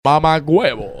Mama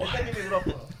huevo.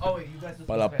 Oh, wait, you guys do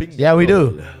Para Spanish. la Yeah, we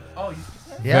do. Oh, you speak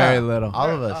Spanish? Yeah, Very little. all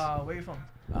of us. Where you from?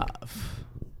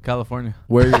 California.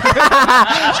 Where you? Where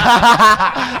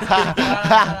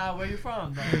you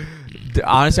from? Bro?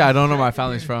 Honestly, I don't know where my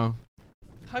family's from.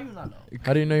 How you not know?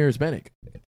 How do you know you're Hispanic?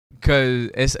 Cause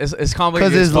it's Because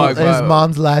complicated. his as fuck, but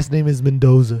mom's last name is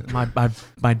Mendoza.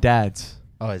 my dad's.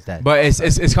 Oh, his dad. But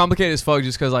it's complicated as fuck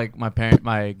just because like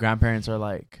my grandparents are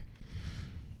like.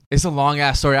 It's a long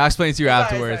ass story. I'll explain it to you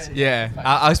afterwards. Yeah,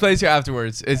 I'll explain it to you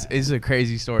afterwards. It's a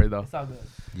crazy story though. It's all good.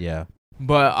 Yeah.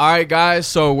 But all right, guys.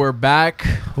 So we're back.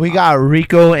 We got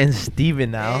Rico and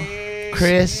Steven now. Hey,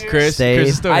 Chris, Chris stay.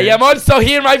 is still I here. am also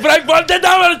here, my friend, for the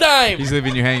time. He's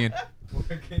leaving you hanging.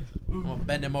 I'm gonna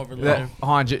bend him over Hold later.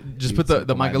 on, just put the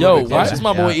mic a Yo, little bit why closer. is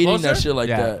my boy Yeah. eating Closer? that shit like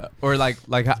Yeah, that? or like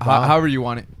however you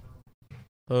want it.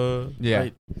 Yeah.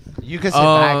 Right. You can sit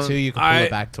back too. You can pull I-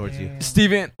 it back towards you.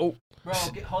 Steven. Oh, Bro,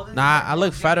 hold it. Nah, I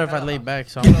look fatter if I lay back.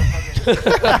 So here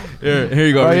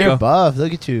you go. Bro, Rico. you're buff.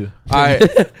 Look at you. All right.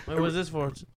 what was this for?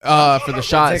 For the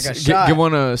shots, Take a shot. give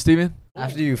one to Steven.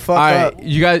 After you All fuck right, up.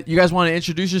 you guys want to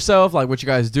introduce yourself, like what you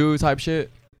guys do, type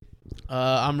shit.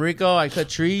 I'm Rico. I cut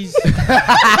trees.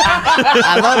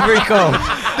 I love Rico.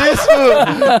 This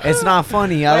fool. It's not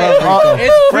funny. I love Rico.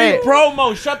 It's free Wait.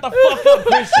 promo. Shut the fuck up,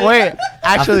 Christian. Wait,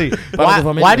 actually,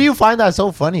 why do you find that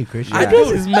so funny, Christian? I Because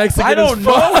do. he's Mexican I don't as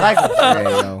know. fuck. Like, There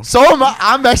you go. so am I.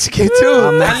 I'm Mexican too.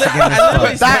 I'm Mexican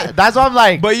as fuck. That's why I'm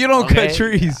like. But you don't Okay. cut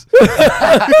trees.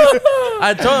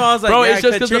 I told him I was like, Bro, yeah, it's just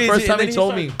I cut because the trees, first and time then he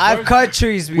told started- me. I've cut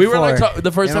trees before. We were like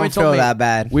the first It time he don't told feel me that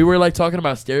bad. we were like talking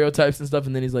about stereotypes and stuff,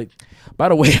 and then he's like, "By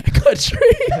the way, I cut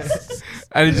trees."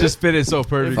 And it just fitted so It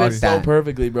perfectly. fits so that.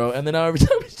 perfectly, bro. And then now every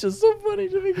time it's just so funny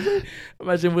to me. 'Cause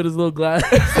imagine with his little glass.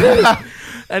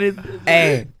 And it,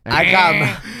 Hey,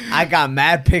 I got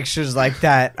mad pictures like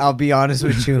that. I'll be honest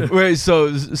with you. Wait, so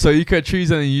you cut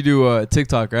trees and then you do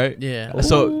TikTok, right? Yeah.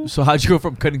 So how'd you go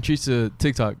from cutting trees to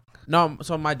TikTok? No,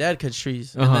 so my dad cuts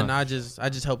trees, Uh-huh. and then I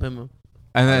just help him.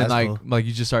 And then that's cool. like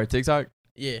you just started TikTok?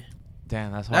 Yeah.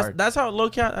 Damn, that's hard. That's how low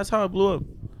cat. That's how I blew up.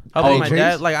 Oh, Helping my trees?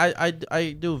 dad. Like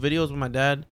I do videos with my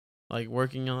dad, like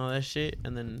working on all that shit,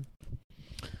 and then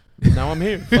now I'm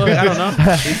here. Fuck, I don't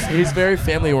know. he's very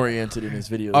family oriented in his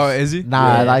videos. Oh, is he?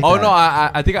 Nah, I like Oh that. no,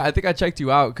 I think I checked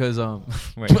you out because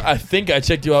wait. I think I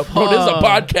checked you out. Bro, this is a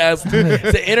podcast.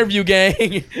 It's an interview,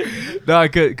 gang. No,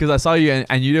 because I saw you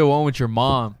and you did one with your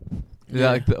mom.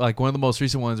 Yeah. Like one of the most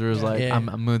recent ones where it was like, Yeah. I'm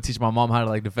gonna teach my mom how to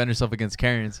like defend herself against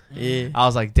Karens. Yeah. I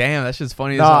was like, damn, that's just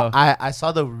funny as No, hell. I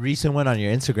saw the recent one on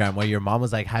your Instagram where your mom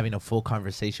was like having a full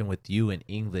conversation with you in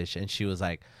English, and she was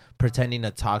like pretending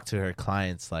to talk to her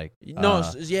clients, like No,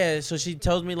 yeah. So she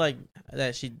tells me like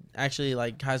that she actually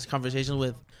like has conversations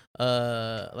with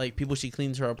like people she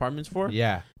cleans her apartments for.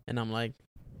 yeah, And I'm like,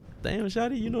 damn,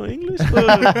 Shadi, you know English?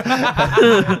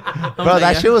 bro,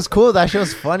 that shit was cool. That shit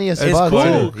was funny as It's fuck.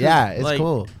 cool, too. Yeah, it's like,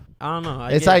 cool. I don't know.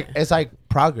 It's like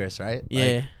progress, right? yeah.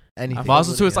 Like anything. But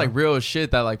also too, it's you like know? real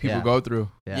shit that like people Yeah. go through.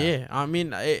 Yeah. I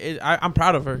mean, I'm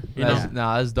proud of her. You That's, know.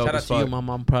 nah, that's dope Shout out as to you, fuck. mom.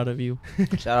 I'm proud of you.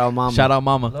 Shout out, mama. Shout out,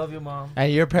 mama. Love you, mom.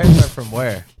 And your parents are from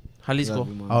where? Jalisco. Love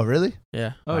you, mama. Oh, really?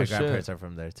 Yeah. Oh My shit. grandparents are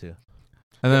from there too.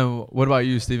 And then what about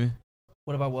you, Steven?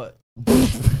 What about what?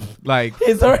 Like,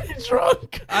 He's already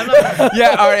drunk. I'm not.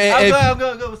 yeah, all right. I'm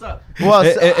good. What's up? Well,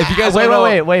 If you guys wait,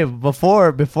 don't know- wait.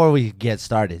 Before we get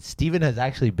started, Steven has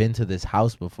actually been to this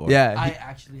house before. yeah, I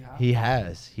actually have. he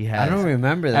has. I don't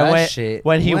remember And that when, shit.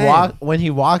 when he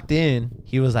walked in,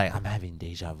 he was like, "I'm having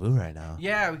deja vu right now."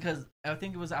 Yeah, because I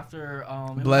think it was after it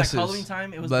was Blesses. like Halloween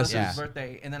time. It was Blesses. Blesses'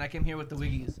 birthday, and then I came here with the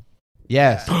Wiggies.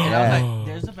 Yes. And I yeah. was like,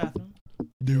 "There's the bathroom.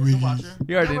 There's the washer.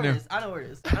 You already I know where knew. it is. I know where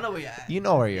it is. I know where you're at." You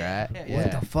know where you're at. Yeah, Yeah.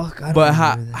 What the fuck? I don't but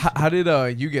remember that how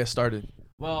did you get started?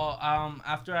 Well,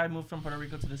 after I moved from Puerto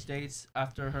Rico to the States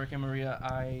after Hurricane Maria,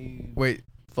 I Wait,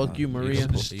 Fuck you, Maria. You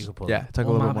can pull yeah, it. talk a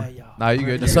Oh, little my bit more. bad, y'all. Nah, you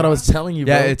good. That's what I was telling you,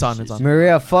 bro. Yeah, it's on. It's on.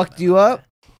 Maria fucked you up?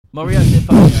 Maria did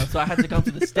fuck me up, so I had to come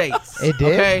to the States. It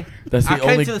did? Okay, That's I the came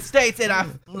only. to the States and I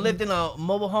lived in a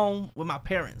mobile home with my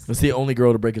parents. That's the only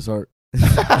girl to break his heart.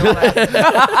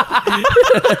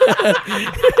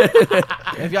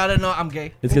 If y'all didn't know, I'm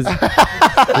gay. It's because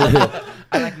I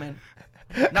like men.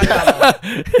 Not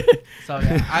y'all. So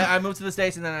yeah, I moved to the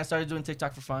States and then I started doing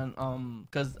TikTok for fun.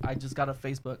 Because I just got a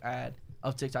Facebook ad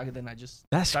of TikTok and then I just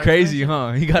That's started crazy, doing it.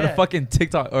 huh? You got a Yeah. fucking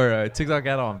TikTok or a TikTok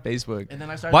ad on Facebook. And then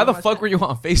I started. Why the doing my fuck shit. were you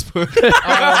on Facebook?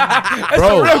 That's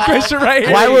Bro. a real question right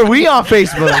here. Why were we on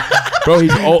Facebook? bro,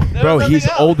 he's old. There Bro, was he's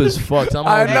nothing old as fuck. Tell me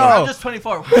I how Hey, know. old I'm just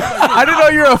 24. I didn't know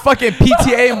you were a fucking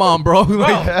PTA mom, bro.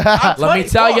 Like, I'm Let me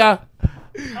tell 24. ya.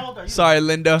 How old are you? sorry,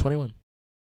 Linda. 21.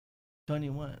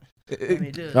 21. I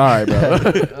mean, dude. All right, bro.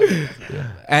 Okay.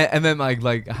 And then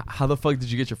like how the fuck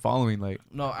did you get your following? Like,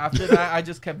 No, after that, I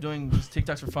just kept doing just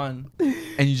TikToks for fun.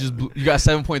 and you got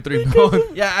 7.3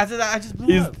 million. Yeah, after that, I just blew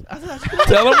He's- up. After that, I just blew up.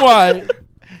 Tell him why.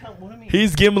 What do you mean?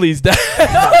 He's Gimli's dad.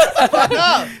 Fuck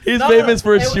up. He's No, famous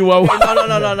for his Hey,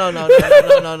 chihuahua.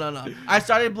 No. I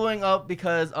started blowing up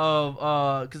because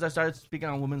I started speaking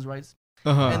on women's rights,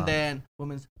 and then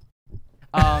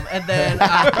and then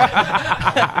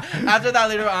after that,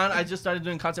 later on, I just started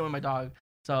doing content with my dog.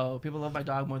 So people love my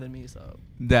dog more than me. So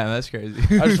Damn, that's crazy.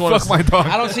 I just wanna fuck my dog.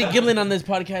 I don't see Gimlin on this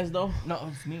podcast though. no,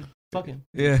 it's me. Fucking.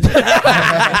 Yeah.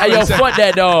 Hey, yo, fuck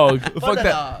that dog. Fuck that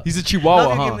that. dog. He's a chihuahua,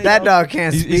 Love you, huh? Gimli. That dog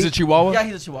can't speak. He's a chihuahua. Yeah,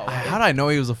 he's a chihuahua. How did I know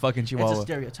he was a fucking It's a chihuahua?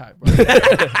 stereotype, bro.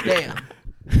 Damn.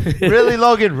 Really,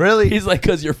 Logan? Really? He's like,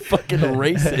 cause you're fucking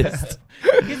racist.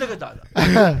 He's a good dog.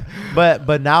 Though.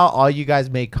 but now all you guys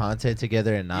make content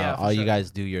together, and now Yeah, for all you sure. guys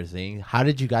do your thing. How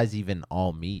did you guys even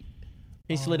all meet?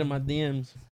 He slid in my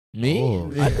DMs. Me?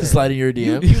 Oh. I can slide in your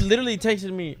DM. You literally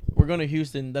texted me, "We're going to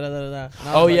Houston." Da da da da. And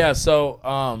I Oh was like, yeah, so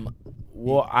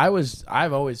well,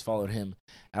 I've always followed him,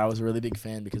 and I was a really big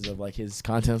fan because of like his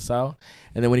content style.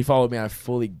 And then when he followed me, I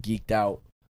fully geeked out.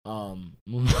 I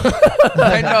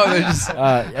know they're just.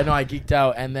 I know I geeked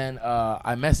out, and then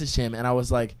I messaged him, and I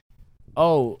was like,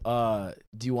 "Oh,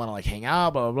 do you want to like hang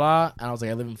out?" Blah blah blah. And I was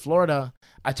like, "I live in Florida."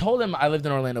 I told him I lived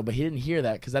in Orlando, but he didn't hear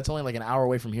that because that's only like an hour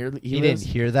away from here. He didn't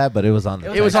hear that, but it was on. It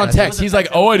The It was on text. text. It was a He's like,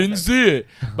 text. "Oh, I didn't see it."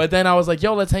 But then I was like,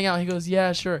 "Yo, let's hang out." He goes,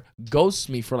 "Yeah, sure." Ghosts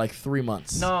me for like 3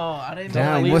 months. No, I didn't.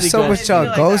 Damn, know what's like, up with y'all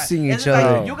ghosting It's each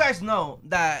other? Like, you guys know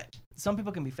that some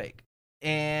people can be fake,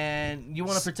 and you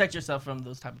want to protect yourself from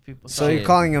those type of people. So you're Shit.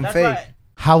 calling him that's fake? why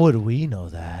How would we know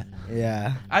that?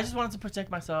 Yeah. I just wanted to protect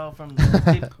myself from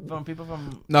people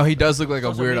from. No, he does look like a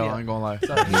Social weirdo. media. I ain't gonna lie.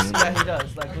 So, yeah, he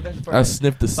does. Like, look at his I profile.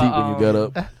 sniffed the seat when you got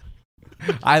up.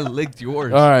 I licked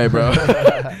yours. All right, bro.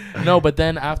 No, but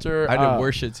then after I did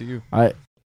worse shit to you. What?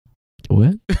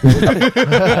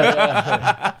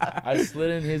 I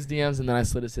slid in his DMs, and then I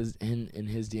slid in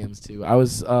his DMs too. I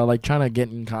was like trying to get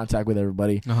in contact with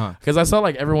everybody because I saw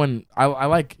like everyone. I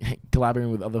like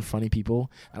collaborating with other funny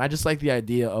people, and I just like the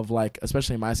idea of like,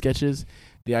 especially in my sketches,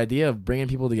 the idea of bringing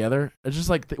people together. It's just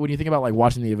like when you think about like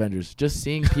watching the Avengers, just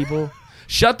seeing people.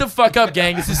 Shut the fuck up,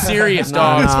 gang. This is serious,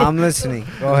 Nah, dog. I'm listening.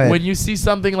 Go ahead. When you see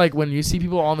something like when you see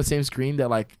people all on the same screen that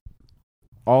like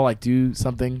all like do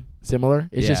something similar,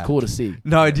 it's just Yeah. cool to see.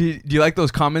 No, do you like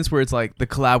those comments where it's like the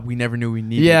collab we never knew we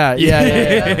needed? Yeah.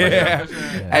 Yeah. For sure.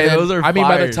 Hey, And then, those are I mean,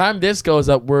 by the fire. time this goes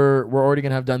up, we're already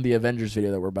gonna have done the Avengers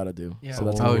video that we're about to do. Yeah. So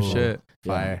that's Oh gonna be cool. shit.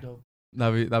 Yeah. Fire. Dope.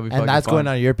 That'd be fucking And that's fun. going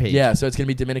on your page. Yeah, so it's gonna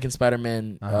be Dominican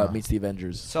Spider-Man Uh-huh. meets the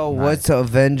Avengers. So Nice. what's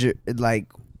Avenger like?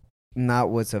 Not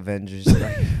what's Avengers.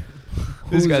 Like,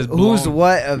 This guy's who's blown.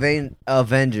 what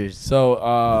Avengers? So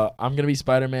I'm gonna be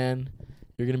Spider-Man.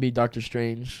 You're gonna be Doctor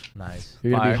Strange. Nice.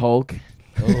 You're gonna Fire. be Hulk.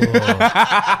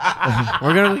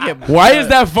 We're gonna get. Why is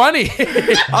that funny?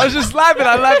 I was just laughing.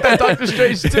 I laughed at Doctor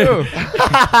Strange too.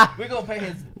 We're gonna pay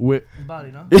his Wi-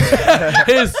 body, no?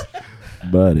 His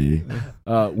buddy.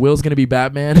 Will's gonna be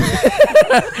Batman.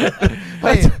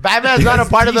 Wait, Batman's not a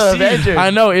part of the DC. Avengers. I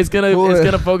know it's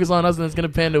gonna focus on us, and it's gonna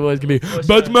pan to Will. It's gonna be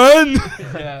Batman.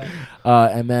 Yeah.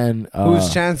 And then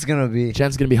Who's Chance gonna be?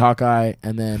 Jen's gonna be Hawkeye,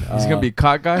 and then He's gonna be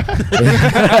cock guy.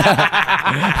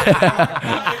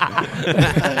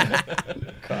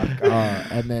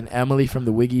 and then Emily from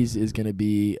the Wiggies is gonna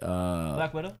be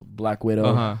Black Widow. Black Widow.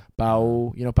 Uh-huh.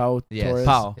 Pao, you know Pao Yes. Torres?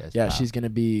 Pao. Yes, Yeah, Pao. she's gonna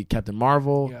be Captain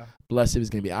Marvel. Yeah. Blessed is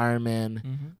gonna be Iron Man.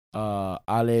 Mm-hmm.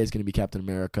 Ale is gonna be Captain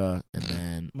America, and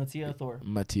then Mattia Thor.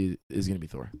 Mati is gonna be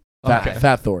Thor. Okay.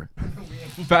 Fat Thor.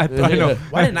 Fat. I know.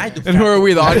 Why didn't I do? And who are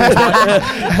we, the audience?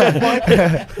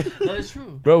 That is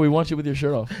true. Bro, we want you with your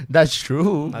shirt off. That's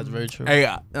true. That's very true. Hey,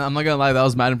 I'm not gonna lie. That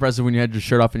was mad impressive when you had your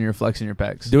shirt off and you're flexing your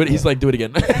pecs. Do it. He's like, do it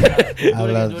again. I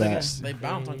love do it that. They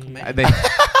bounce on command.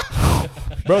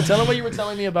 Bro, tell him what you were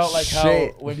telling me about, like how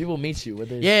Shit. when people meet you, what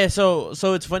they Yeah, so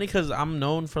it's funny because I'm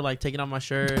known for like taking off my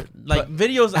shirt, like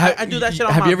videos. I do that shit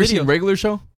on Have my you ever videos. seen Regular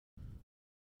Show?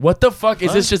 What the fuck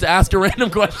is this? Just ask a random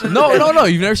question? No.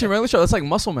 You've never seen Regular Show? That's like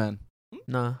Muscle Man.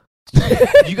 Nah.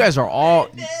 You guys are all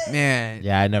man.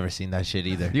 Yeah, I never seen that shit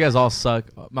either. You guys all suck.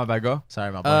 My bad, go.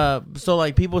 Sorry, my boy. So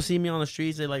like people see me on the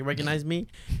streets, they like recognize me.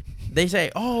 They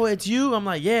say, "Oh, it's you." I'm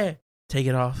like, "Yeah." Take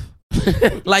it off.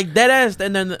 Like dead ass,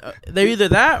 and then they're either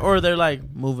that or they're like,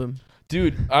 "Move him."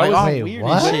 Dude, Like, I was all Wait, weird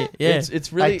what? and shit. Yeah.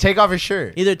 It's really Like, take off your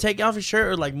shirt. Either take off your shirt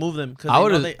or like move them because I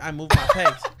would've- I move my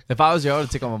pegs. If I was you, I would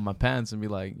take off my pants and be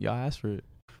like, "Yo, I asked for it."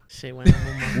 Shit went on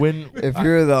my mind. When If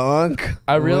you're the unk,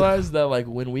 I realized that like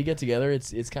when we get together,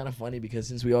 it's kind of funny because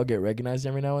since we all get recognized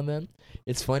every now and then,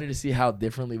 it's funny to see how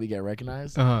differently we get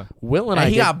recognized. Will and I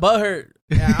he get, got butthurt.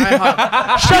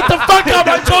 Yeah, shut the fuck up!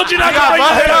 I told you not to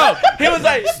bring it up. He was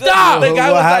like, Stop. The guy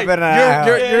What was like, happened?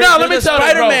 you're No, let me the tell you, bro.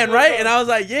 Spider-Man, right? And I was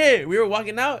like, yeah. We were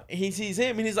walking out, and he sees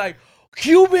him, and he's like,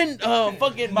 Cuban,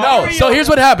 fucking No, Mario. so here's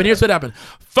what happened.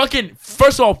 Fucking,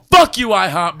 first of all, fuck you,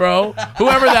 IHOP, bro.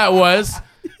 Whoever that was.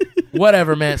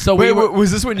 Whatever, man. So Wait, we were,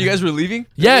 was this when you guys were leaving?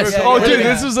 yes. Oh, yeah, dude,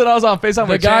 yeah. this was when I was on FaceTime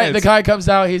The with guy, Chance. the guy comes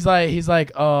out. He's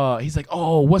like,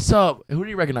 oh, what's up? Who do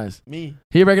you recognize? Me.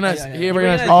 He recognized. Yeah, yeah, He yeah.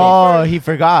 recognized. He Oh, he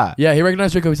forgot. Yeah, he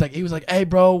recognized Rico. He was like, hey,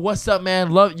 bro, what's up,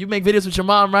 man? Love you. Make videos with your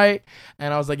mom, right?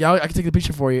 And I was like, yeah, I can take the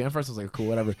picture for you. And first I was like, cool,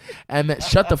 whatever. And then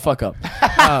shut the fuck up.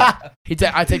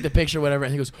 I take the picture, whatever.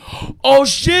 And he goes, oh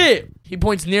shit. He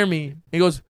points near me. He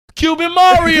goes, Cuban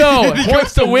Mario.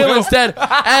 Points to Will instead.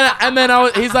 And then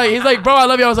he's like, bro, I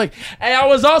love you. I was like, hey, I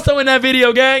was also in that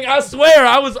video, gang. I swear,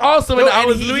 I was also in. I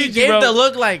was he Luigi, gave bro. the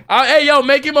look like, Hey, yo,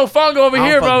 make him Mofongo over I don't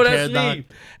here, bro. fucking That's care, me. dog.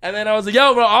 And then I was like,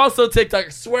 yo, bro, also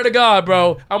TikTok. Swear to God,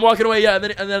 bro. I'm walking away. Yeah.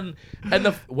 And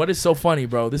what is so funny,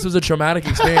 bro? This was a traumatic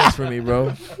experience for me,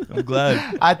 bro. I'm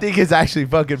glad. I think it's actually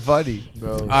fucking funny.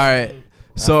 Bro. All right.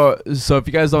 So if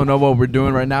you guys don't know what we're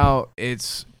doing right now,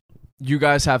 it's you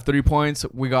guys have 3 points.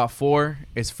 We got 4.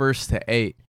 It's first to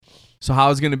 8. So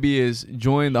how it's gonna be is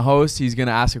join the host. He's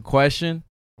gonna ask a question.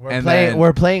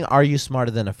 We're playing Are You Smarter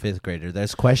Than a Fifth Grader?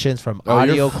 There's questions from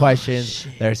audio questions.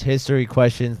 There's history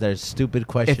questions. There's stupid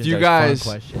questions. If you there's guys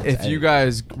fun questions. if you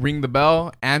guys ring the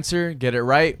bell, answer, get it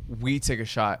right, we take a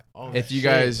shot. If you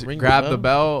guys Ring the grab bell? the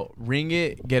bell, ring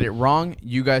it, get it wrong,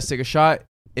 you guys take a shot.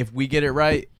 If we get it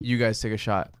right, you guys take a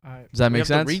shot. Does that make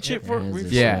sense? Reach it for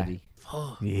Yeah.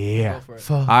 yeah.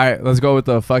 All right, let's go with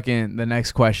the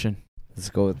next question. Let's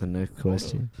go with the next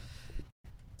question.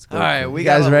 All right, we You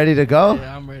guys ready to go?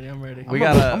 Yeah, I'm ready. We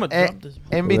gotta- I'm gonna drop this.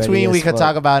 In Ready between, as we could fuck.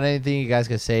 talk about anything. You guys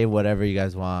can say whatever you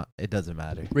guys want. It doesn't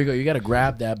matter. Rico, you got to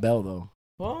grab that bell, though.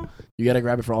 Well, You got to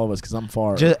grab it for all of us because I'm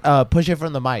far. Just push it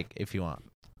from the mic if you want.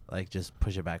 Like just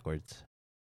push it backwards.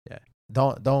 Yeah.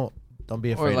 Don't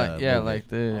be afraid. Or like of yeah, moving. like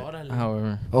the Órale.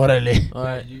 however. Orale. all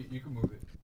right. You can move it.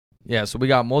 Yeah, so we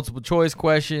got multiple choice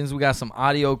questions. We got some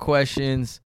audio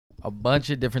questions, a bunch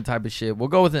of different type of shit. We'll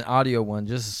go with an audio one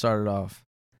just to start it off.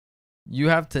 You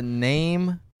have to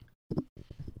name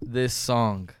this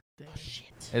song.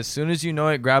 As soon as you know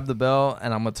it, grab the bell,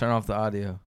 and I'm going to turn off the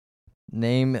audio.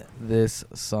 Name this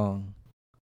song.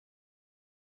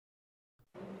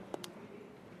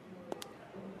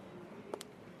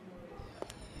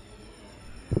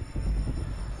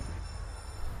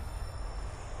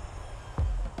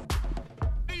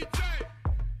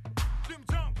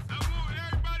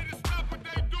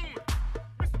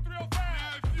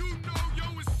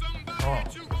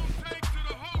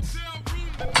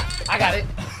 I got it.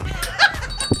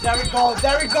 There we go.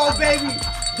 There we go, baby.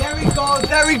 There we go.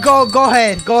 There we go. Go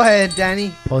ahead. Go ahead, Danny.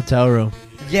 Hotel room.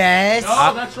 Yes.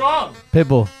 No, that's wrong.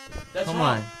 Pitbull. That's Come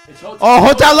wrong. on. It's hotel. Oh,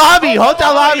 hotel lobby. Hotel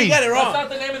You lobby. got it That's wrong. not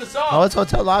the name of the song. Oh, it's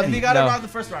hotel If you lobby. got No. it wrong the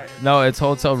first right. No, it's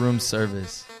Hotel Room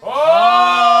Service. Oh,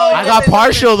 I got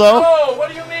partial though. No, what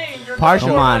do you mean? You're Partial.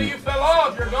 Come Come on. You fell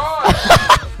off. You're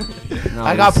gone. No,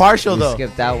 I got partial, though. We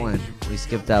skipped that one. We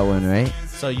skipped that one, right?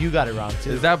 So you got it wrong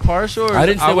too. Is that partial? Or I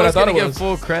didn't say what I was thought gonna it give was.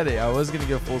 full credit. I was going to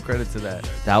give full credit to that.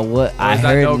 That what I is that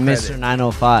heard, no Mr. credit?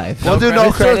 905. We'll do no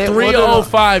Mr. credit. We'll do no-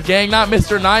 305, gang, not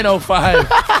Mr. 905.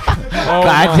 Oh God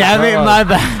my damn it, God. my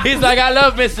bad. He's like, I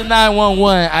love Mr.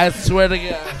 911. I swear to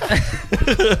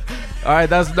God. All right,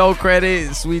 that's no credit.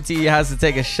 Sweetea has to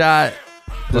take a shot.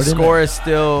 The Put it in score there. is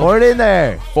still Pour it in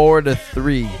there.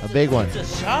 4-3 A big one. It's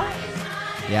a shot.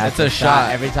 Yeah, It's a shot.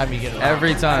 every time you get it. wrong.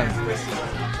 every time.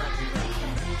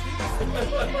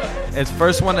 It's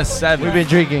first one to 7. We've been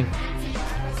drinking.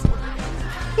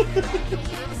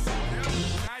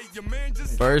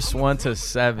 First one to Have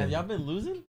 7. y'all been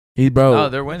losing? Bro, Oh,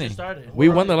 they're Just winning. started. we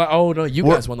won the last. Oh, no, you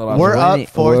guys won the last We're one. up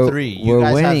 4-3. You We're guys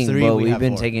have winning, 3, but we we've have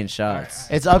been 4. taking shots.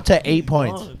 It's up to 8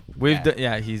 points. We've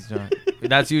yeah, he's drunk.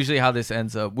 That's usually how this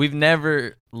ends up. We've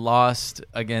never lost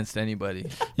against anybody.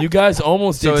 You guys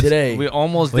almost did it's- today. We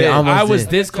almost We did. almost I was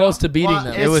did. this close to beating Well,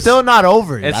 them. it's was- still not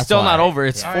over. It's that's still why. not over.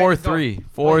 It's Yeah. 4-3.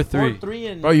 4-3. 4-3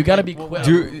 and Bro, you gotta like, be what- quick.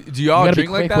 Do y'all You gotta be drink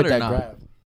like quick that with or that not? grab.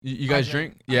 You guys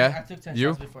drink? Yeah. I took 10 You?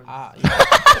 shots before.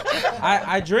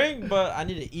 I drink, but I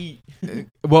need to eat.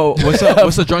 Well, what's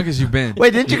the drunkest you've been?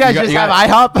 Wait, didn't you guys just have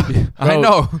IHOP? I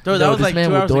know. Bro, that Yo, was this like man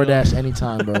 2 will hours ago. DoorDash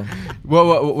anytime, bro.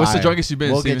 What's the Fire. drunkest you've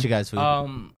been? We'll Steven? get you guys food.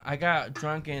 I got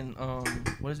drunk in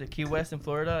what is it, Key West in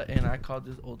Florida, and I called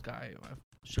this old guy my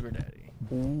sugar daddy.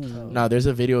 No, there's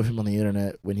a video of him on the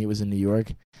internet when he was in New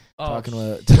York talking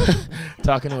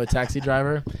to a taxi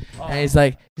driver, and he's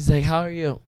like, "How are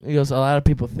you?" He goes, "A lot of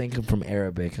people think I'm from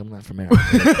Arabic. I'm not from Arabic."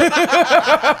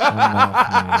 I'm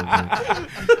not from Arabic.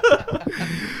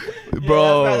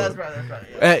 Bro, That's right.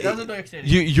 Yeah. That was a New York City.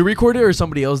 you recorded or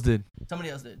somebody else did? Somebody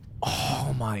else did.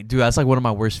 Oh my, dude, that's like one of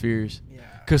my worst fears. Yeah.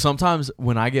 Cause sometimes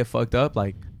when I get fucked up,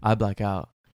 like I black out.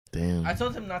 Damn. I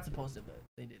told him not to post it, but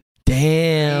they did.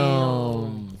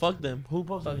 Damn. Fuck them. Who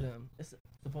Fuck posted it? them. It's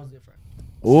supposed to be a friend.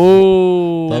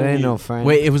 Oh. That ain't no friend.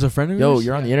 Wait, it was a friend of Yo, yours?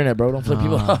 you're on the internet, bro. Don't flip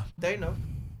people off. They know.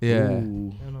 Yeah.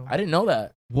 Ooh. I know. I didn't know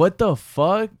that. What the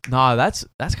fuck? Nah, that's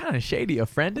kind of shady. A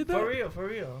friend did that? For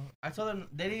real. I told them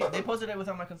they posted it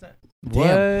without my consent. What?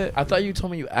 Damn. I thought you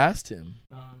told me you asked him.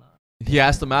 No. He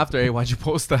asked him after, hey, why'd you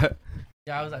post that?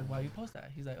 Yeah, I was like, why you post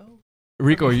that? He's like, oh.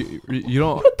 Rico, you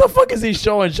don't. What the fuck is he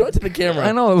showing? Show it to the camera.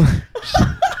 I know.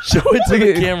 Show it to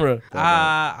the camera.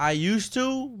 I used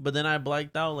to, but then I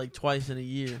blacked out like twice in a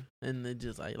year, and it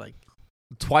just like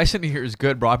Twice in a year is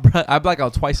good, bro. I black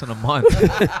out twice in a month.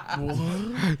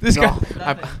 This guy.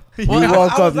 Nothing. We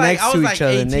woke I up was like- next I to was each like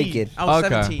other 18. naked. I was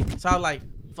Okay. 17, so I was like,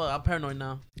 fuck, I'm paranoid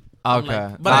now. I'm Okay.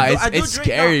 like- but I do it's drink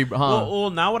scary, now. huh? Well,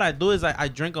 now what I do is I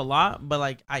drink a lot, but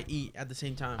like I eat at the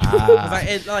same time. Ah. 'Cause, like,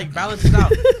 it like balances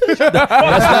out. That's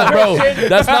not, bro.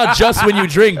 That's not just when you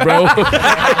drink, bro.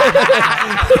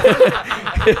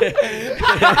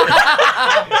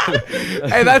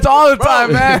 Hey, that's all the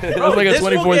time, man. That's like a This fool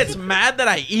 24. gets mad that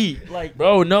I eat. Like,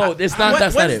 Bro, no, it's not.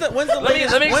 That's not it. When's the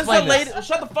latest? let me When's the explain this. latest?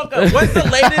 Shut the fuck up. When's the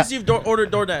latest you've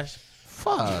ordered DoorDash?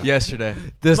 Fuck. Yesterday.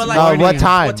 But like, What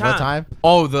time? What time?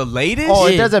 Oh, the latest? Oh,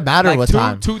 it Yeah. doesn't matter Like what two,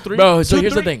 time. 2, 3. Bro, so Two,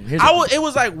 here's the three. thing. Here's the It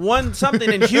was like one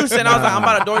something in Houston. I was like, I'm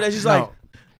about to DoorDash. He's like, No.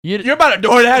 You, you're about to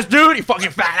DoorDash, dude. You fucking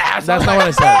fat ass. that's not what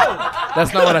I said.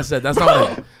 That's not what I said. That's not what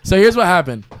I said. So here's what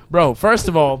happened. Bro, first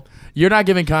of all, you're not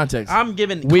giving context. I'm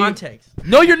giving We- context.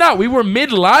 No, you're not. We were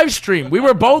mid live stream. We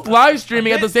were both live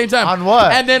streaming at the same time. On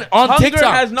what? And then on Hunger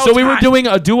TikTok. has no So we were time. doing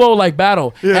a duo like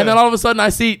battle. And then all of a sudden I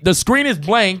see the screen is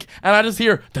blank and I just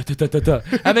hear da, da, da, da, da.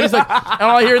 And then he's like, and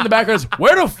all I hear in the background is,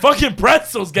 where the fucking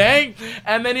pretzels, gang?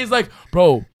 And then he's like,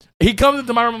 bro, he comes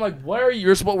into my room. I'm like, where are you?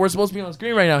 We're supposed to be on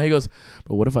screen right now. He goes,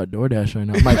 but what if I DoorDash right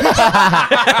now? I'm like,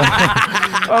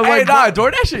 I was Hey, like, nah,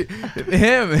 DoorDash.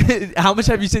 Him. How much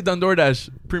have you saved on DoorDash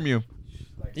Premium?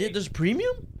 Yeah, there's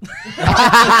premium.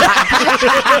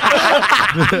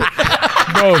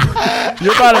 bro,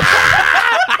 you're about to.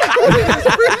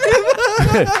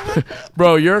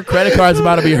 Bro, your credit card's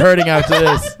about to be hurting after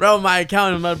this. Bro, my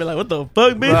accountant might be like, what the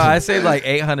fuck, bitch? Bro, I saved like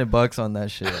 $800 on that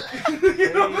shit.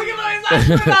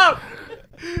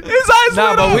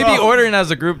 Nah, but we be ordering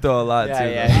as a group though a lot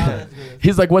too.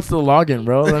 He's like, what's the login,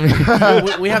 bro? Let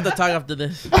me. we have to talk after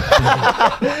this.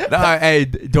 Nah, hey,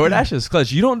 DoorDash is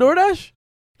clutch. You don't DoorDash?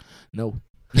 No.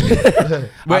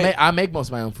 Wait. I make most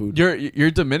of my own food.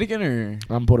 You're Dominican or?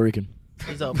 I'm Puerto Rican.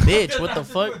 He's a bitch. What the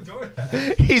fuck?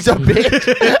 He's a bitch.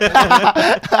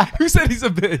 Who said he's a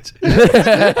bitch?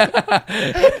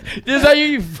 Is that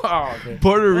you? Oh, okay.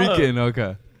 Puerto Rican.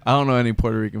 Okay. I don't know any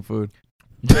Puerto Rican food.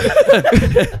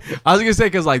 I was gonna say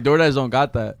because like DoorDash don't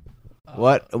got that.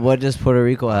 What does Puerto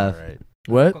Rico have?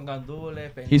 What? Con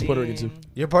gandules, He's Puerto Rican, too. pentin,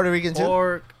 You're Puerto Rican too?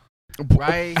 Pork,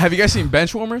 rice. Have you guys seen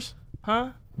bench warmers?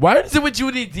 Huh? Why is it with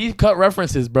you these deep cut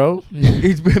references, bro?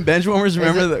 He's been bench warmers.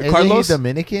 Remember Isn't Carlos? he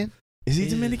Dominican? Is he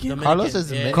Dominican? Carlos is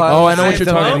Dominican. Oh, I know what you're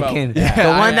talking about. Dominican. Yeah,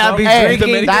 The one that be Hey,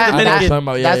 drinking. that- I know what that- you're talking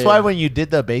about. Yeah, That's yeah, why yeah. when you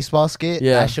did the baseball skit,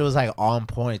 Yeah. that shit was like on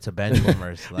point to bench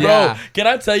warmers. Like, Bro, Yeah. can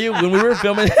I tell you when we were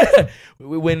filming?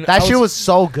 when that I shit was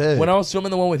so good. when I was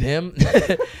filming the one with him.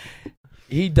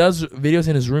 He does videos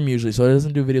in his room usually, so he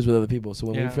doesn't do videos with other people. So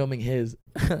when we were filming his,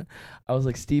 I was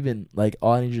like, Steven, like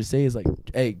all I need you to say is like,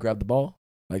 hey, grab the ball.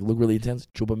 Like, look really intense.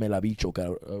 Chúpame la bicho,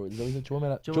 cabrón. Is that what he said? Chúpame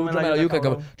la yuca,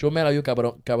 cabrón. Chúpame la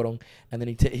yuca, cabrón. And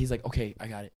then he's like, okay, I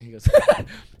got it. He goes,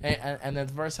 and then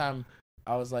the first time,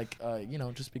 I was like,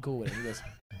 just be cool with it. He goes,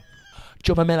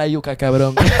 chúpame la yuca,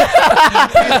 cabrón.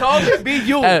 He told me be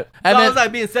you. And So I then, was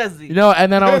like being sassy.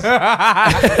 and then I was,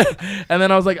 and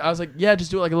then I was like, yeah,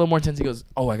 just do it like a little more intense. He goes,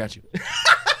 oh, I got you.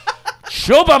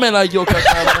 Chúpame la yuca,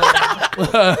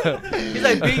 cabrón. He's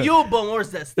like be you, but more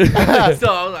sassy. So I was like,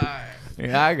 all right.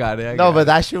 Yeah, I got it. no, but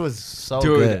that shit was so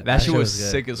Dude, good. that shit was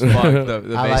good. sick as fuck.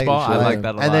 The I like baseball, it. I like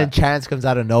that a lot. And then Chance comes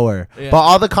out of nowhere. Yeah. But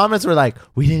all the comments were like,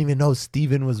 we didn't even know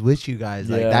Steven was with you guys.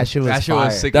 Like Yeah. that shit was that shit fire.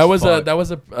 was sick. That as was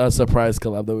fuck. a surprise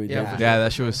collab that we did. Yeah. Yeah,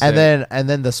 that shit was sick. And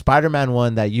then the Spider-Man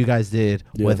one that you guys did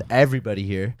Yeah. with everybody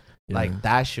here. Like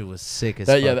that shit was sick as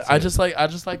That, fuck. I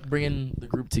too. just like bringing the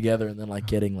group together and then like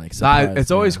getting like Nah, surprised.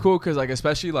 it's always cool because like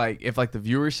especially like if like the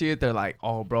viewers see it, they're like,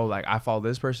 oh bro, like I follow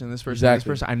this person, this person, Exactly.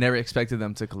 this person. I never expected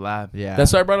them to collab. Yeah.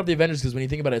 That's why I brought up the Avengers, because when you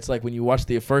think about it, it's like when you watch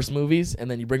the first movies and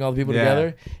then you bring all the people Yeah.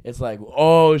 together, it's like,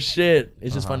 oh shit,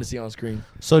 it's just fun to see on screen.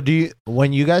 So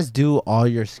when you guys do all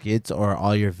your skits or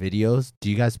all your videos, do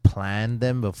you guys plan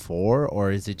them before,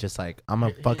 or is it just like I'm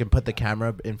gonna fucking put the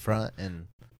camera in front and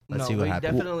let's see what we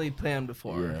happens? definitely planned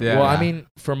before. Yeah. Well, I mean,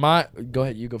 go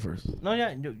ahead, you go first. No,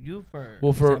 yeah, you for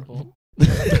Well, for example.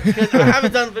 'Cause I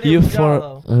haven't done videos with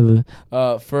y'all,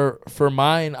 though. for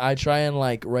mine, I try and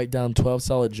like write down 12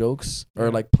 solid jokes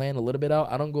or like plan a little bit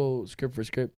out. I don't go script for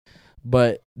script,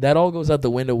 but that all goes out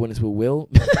the window when it's with Will,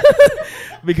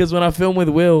 because when I film with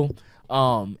Will,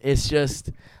 it's just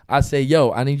I say,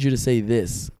 yo, I need you to say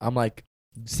this. I'm like,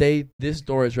 say this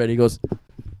door is ready. He goes,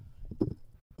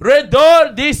 red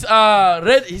door, this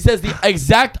red. He says the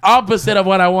exact opposite of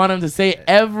what I want him to say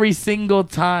every single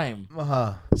time.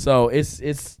 So it's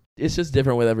just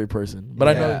different with every person. But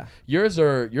I know yours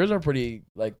are pretty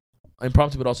like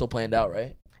impromptu, but also planned out,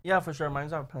 right? Yeah, for sure.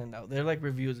 Mine's not planned out. They're like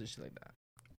reviews and shit like that.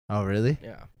 Oh really?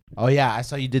 Yeah. Oh yeah, I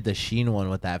saw you did the Sheen one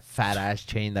with that fat ass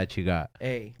chain that you got.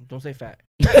 Hey, don't say fat.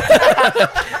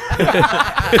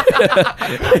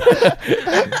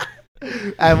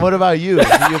 And what about you? Do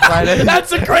you plan it?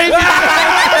 That's a crazy.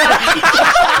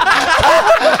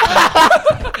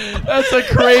 That's a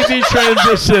crazy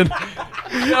transition.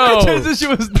 Yo, Transition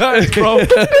was nice, bro. You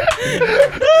could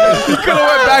have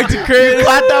went back to Chris.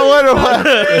 Got that one or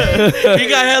what? You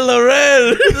got hella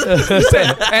red.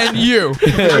 And you.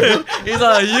 He's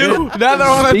like, you. Now that we're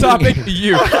on the topic,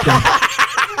 you.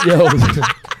 yo.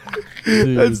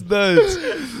 Dude. That's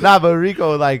nuts. Nah, but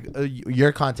Rico, like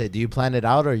your content, do you plan it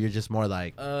out or you're just more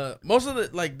like? Most of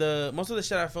the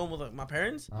shit I film with like, my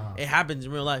parents, it happens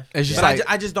in real life. It's just But like-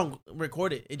 I just don't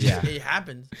record it. It just it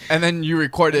happens. And then you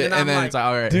record it, And and then then I'm it's like,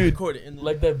 all right. Dude, Record it. And then,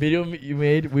 Like that video you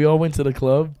made, we all went to the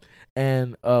club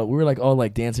and we were like all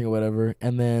like dancing or whatever,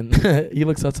 and then he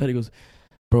looks outside, he goes,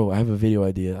 bro, I have a video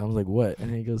idea. I was like, what?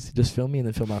 And he goes, just film me and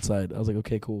then film outside. I was like,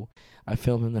 okay, cool. I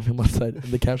film him and film outside. And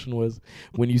the caption was,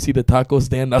 when you see the taco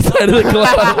stand outside of the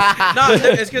club. no,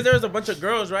 it's because there was a bunch of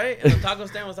girls, right? And the taco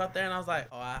stand was out there, and I was like,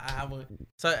 oh, I have a.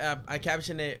 So I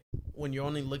captioned it when you're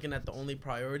only looking at the only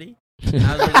priority. And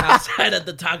I was looking outside at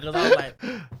the tacos. I was like,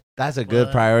 That's a good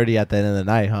What? priority at the end of the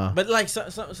night, huh? but like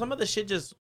some of the shit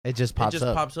just It just pops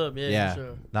up. pops up. Yeah, Yeah. for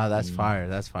sure. No, that's fire.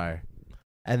 That's fire.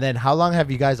 And then how long have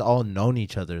you guys all known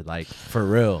each other, like for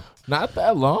real? Not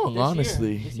that long, This year.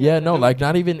 honestly. This year. Yeah, no, like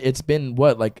not even, it's been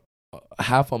what, like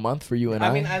half a month for you and I?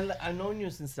 I mean, I've known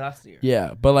you since last year.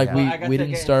 Yeah, but like Yeah. I got we to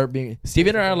didn't get start being,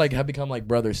 Steven and I like have become like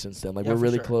brothers since then. Like Yeah, we're for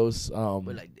really sure. close. We're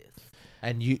like this.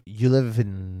 And you live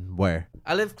in where?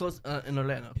 I live close in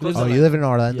Orlando. He Close lives Oh, to you live in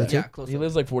Orlando Yeah. too? Yeah, close. He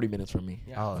lives like 40 minutes from me.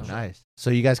 Yeah, Oh, for sure. nice.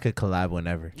 So you guys could collab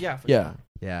whenever. Yeah, for Yeah, sure.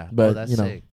 Yeah, But, that's you know,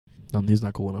 sick. he's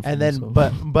not cool enough. And for me, then,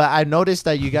 so. but I noticed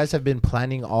that you guys have been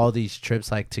planning all these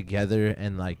trips like together,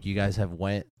 and like you guys have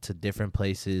went to different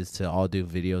places to all do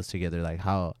videos together. Like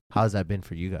how's that been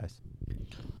for you guys?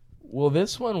 Well,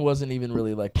 this one wasn't even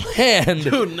really like planned.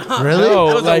 Dude, no. Really? No,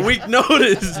 That was like- a week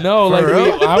notice. No, For like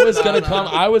real? I was gonna No, come.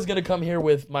 no. I was gonna come here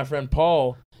with my friend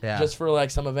Paul Yeah. just for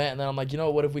like some event, and then I'm like, you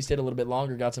know, what if we stayed a little bit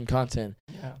longer, got some content?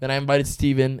 Yeah. Then I invited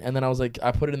Steven, and then I was like,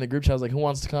 I put it in the group chat. I was like, who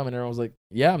wants to come? And everyone was like,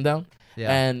 yeah, I'm down. yeah.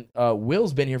 And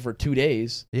Will's been here for 2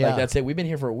 days. Yeah. Like that's it. We've been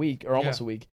here for a week or almost a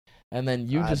week, and then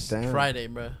you God just damn. Friday,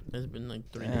 bro. It's been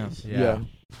like 3 Damn. days. yeah.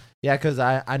 Yeah, cause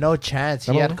I know Chance.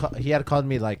 I He don't had he had called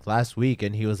me like last week,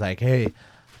 and he was like, "Hey,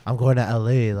 I'm going to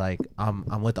LA. Like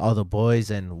I'm with all the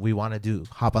boys, and we want to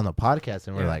hop on the podcast."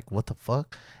 And we're Yeah. like, "What the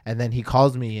fuck?" And then he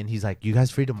calls me, and he's like, "You guys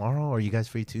free tomorrow? Or you guys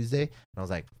free Tuesday?" And I was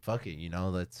like, "Fuck it,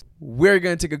 let's." We're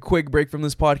going to take a quick break from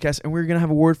this podcast, and we're going to have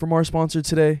a word from our sponsor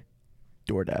today,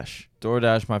 DoorDash.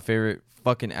 DoorDash, my favorite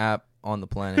fucking app on the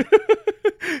planet.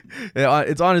 Yeah,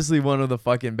 it's honestly one of the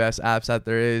fucking best apps that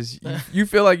there is. You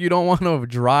feel like you don't want to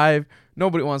drive.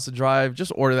 Nobody wants to drive.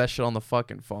 Just order that shit on the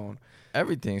fucking phone.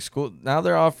 Everything. School. Now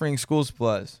they're offering school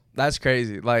supplies. That's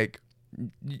crazy. Like,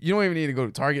 you don't even need to go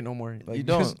to Target no more. Like, You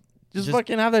don't. Just Just-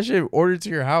 fucking have that shit ordered to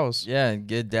your house. Yeah, and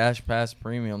get Dash Pass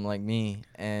Premium like me,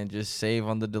 and just save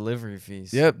on the delivery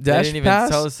fees. Yep, They Dash didn't even Pass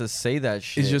tell us to say that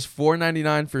shit. It's just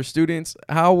 $4.99 for students.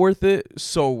 How worth it?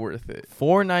 So worth it.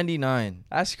 $4.99.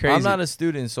 That's crazy. I'm not a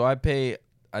student, so I pay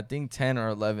I think $10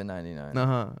 or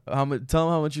 $11.99. How much? Tell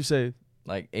them how much you save.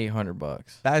 Like $800.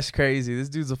 That's crazy. This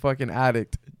dude's a fucking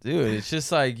addict. Dude, it's just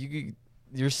like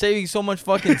you're saving so much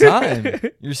fucking time.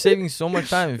 You're saving so much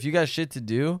time. If you got shit to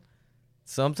do,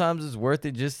 sometimes it's worth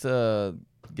it just to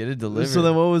Get it delivered. So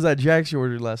then, what was that Jack's you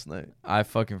ordered last night? I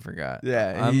fucking forgot.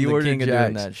 Yeah, I'm he the ordered king of doing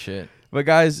Jack's. that shit. But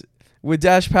guys, with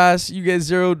Dash Pass, you get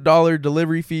 $0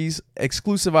 delivery fees,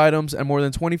 exclusive items, and more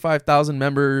than 25,000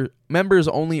 members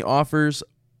only offers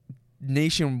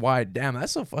nationwide. Damn,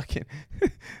 that's so fucking.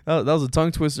 that was a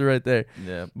tongue twister right there.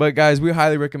 Yeah. But guys, we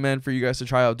highly recommend for you guys to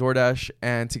try out DoorDash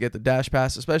and to get the Dash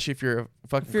Pass, especially if you're a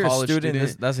fucking If you're a college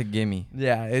student, that's a gimme.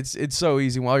 Yeah, it's so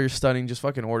easy. While you're studying, just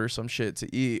fucking order some shit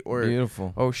to eat, or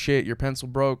Beautiful. oh shit, your pencil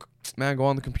broke. Man, go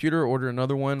on the computer, order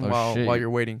another one Oh, shit. while you're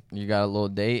waiting. You got a little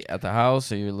date at the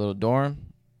house or your little dorm.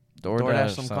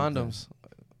 DoorDash some something. condoms.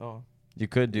 Oh. You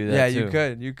could do that. Yeah,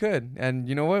 too. you could. And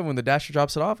you know what? When the Dasher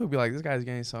drops it off, he'll be like, this guy's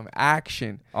getting some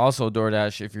action. Also,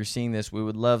 DoorDash, if you're seeing this, we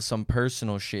would love some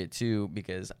personal shit too,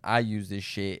 because I use this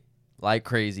shit like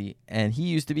crazy, and he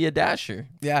used to be a Dasher.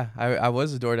 Yeah, I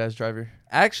was a DoorDash driver.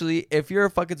 Actually, if you're a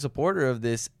fucking supporter of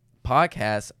this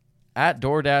podcast, at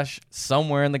DoorDash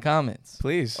somewhere in the comments,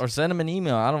 Please. or send him an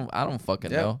email. I don't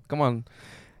fucking know. Come on.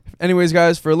 Anyways,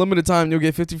 guys, for a limited time, you'll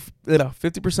get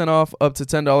 50% off up to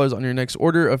 $10 on your next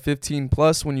order of 15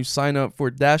 plus when you sign up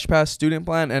for Dash Pass student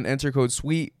plan and enter code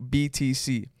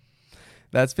SWEETBTC.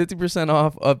 That's 50%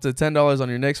 off up to $10 on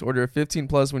your next order of 15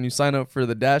 plus when you sign up for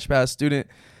the Dash Pass student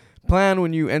plan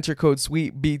when you enter code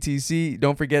SWEETBTC.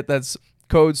 Don't forget that's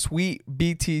code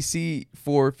SWEETBTC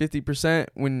for 50%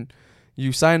 when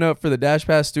you sign up for the Dash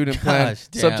Pass student plan. Gosh,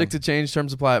 damn. Subject to change,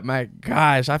 terms apply. My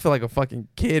gosh, I feel like a fucking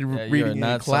kid reading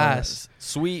in class.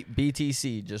 Sweet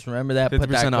BTC. Just remember that. Put that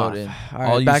 50% off. code in. All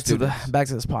right, you back students.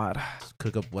 to this pod. Let's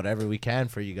cook up whatever we can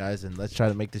for you guys, and let's try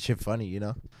to make the shit funny, you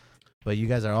know. But you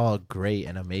guys are all great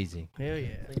and amazing. Hell yeah.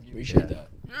 Appreciate that.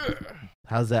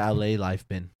 How's the LA life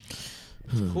been?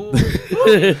 Cool.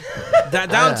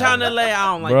 Downtown LA, I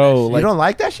don't like Bro, that shit. You don't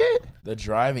like that shit? The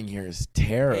driving here is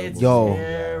terrible. It's Yo,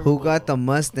 terrible. who got the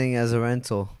Mustang as a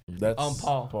rental? That's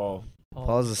Paul.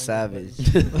 Paul's a savage.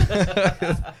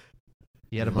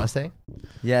 You had a Mustang?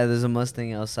 Yeah, there's a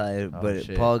Mustang outside, Oh, but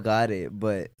shit. Paul got it.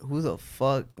 But who the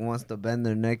fuck wants to bend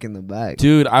their neck in the back?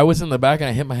 Dude, I was in the back and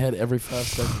I hit my head every 5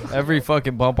 seconds. Every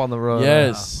fucking bump on the road.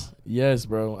 Yes,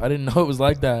 bro. I didn't know it was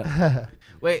like that.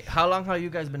 Wait, how long have you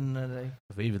guys been in LA?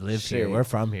 We lived Shit. here. We're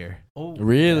from here. Oh,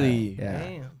 Really? Yeah.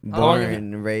 damn. How long Born have you-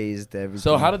 and raised, everything.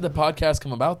 So how did the podcast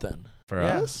come about then? For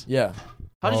Yeah. us? Yeah.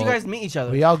 How did you Well, guys meet each other?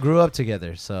 We all grew up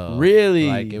together, so Really?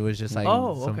 like it was just like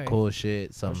Oh, some okay. cool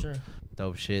shit, some For sure.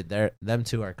 dope shit. Them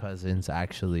two are cousins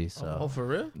actually, so Oh, for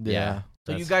real? yeah.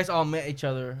 So you That's- guys all met each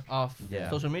other off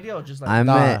Yeah. social media or just like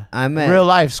I met real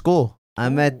life school. I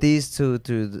met these two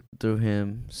through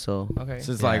him. So okay?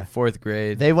 Since Yeah. like 4th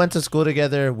grade. They went to school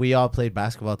together. We all played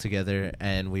basketball together,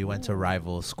 and we went to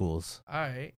rival schools. All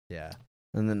right. Yeah,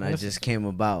 and then I just came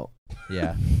about.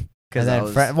 yeah. Cause And I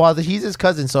then, was, well, he's his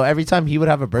cousin, so every time he would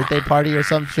have a birthday party or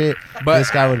some shit, But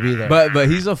this guy would be there. but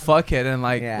he's a fuckhead and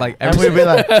like Yeah. like and every we'd be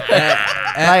like,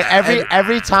 and-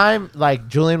 every time like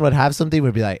Julian would have something,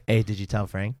 we'd be like, "Hey, did you tell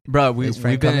Frank?" bro, Is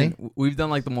Frank we've done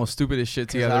like the most stupidest shit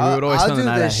together. I'll, We would always I'll spend do the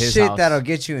night the at his shit house. that'll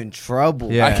get you in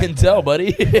trouble. Yeah. I can tell,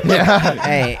 buddy. Yeah,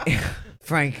 Hey,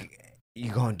 Frank,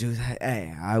 you gonna do that?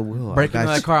 Hey, I will. Break I into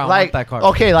got that you. car. I like want that car.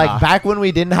 okay, like Nah. back when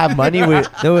we didn't have money,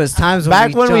 There was times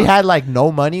back when we jumped- had like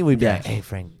no money, we'd be Yeah. like, "Hey,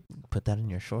 Frank, put that in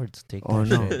your shorts. Take Or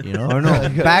that no. shit," you know? Or no,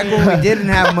 back when we didn't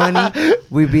have money,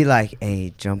 we'd be like,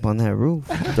 "Hey, jump on that roof,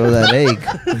 throw that egg."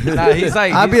 Nah, he's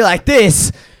like I'd be like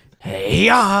this, hey,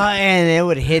 and it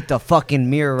would hit the fucking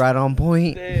mirror right on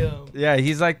point. Damn. Yeah,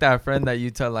 he's like that friend that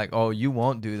you tell like, oh, you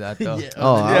won't do that though.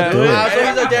 Oh, I'll do Ah, it. so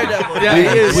he's a daredevil. Yeah,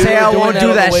 he is. Say I doing won't that do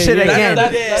on that the way shit here. again.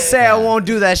 That's- Say I won't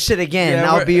do that shit again. Yeah,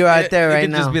 I'll we're- be right there you right could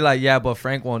now. just be like, yeah, but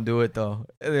Frank won't do it though.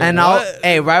 And I'll,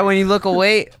 hey, right when you look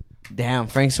away, damn,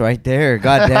 Frank's right there.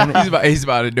 God damn he's it. he's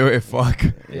about to do it. Fuck.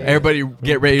 Everybody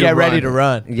get ready. Get to ready run. to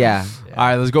run. Yeah, All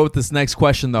right, let's go with this next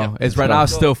question though. It's right go. now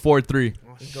still 4-3.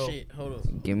 Oh, shit, hold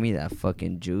on. give me that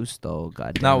fucking juice though.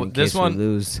 God damn, Now, in this case we one-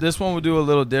 lose. This one we'll do a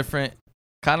little different,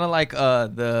 kind of like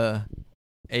the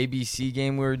ABC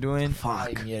game we were doing.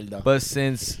 Fuck. But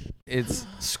since it's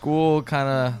school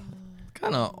kind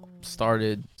of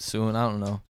started soon, I don't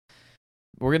know.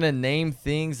 We're gonna name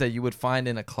things that you would find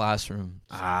in a classroom.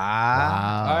 Wow.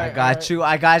 I got you.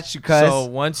 I got you, cuz. So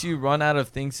once you run out of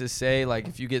things to say, like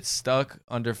if you get stuck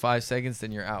under 5 seconds,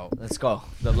 then you're out. Let's go.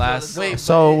 The last, Wait,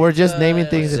 So but we're it's, just naming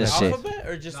things in this a shit. alphabet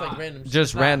or just like random?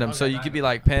 just Nah, random. okay, So you nah, could be nah.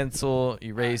 like pencil,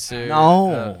 eraser.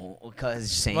 No,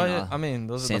 cause saying. Well, I mean,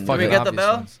 those are Send the it. fucking Did we get the obvious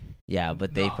bell? ones. Yeah,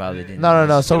 but they probably didn't.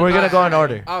 No. So we're gonna go in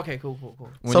order. Okay, cool.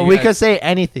 When So you we guys- could say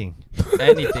anything.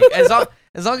 anything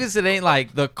As long as it ain't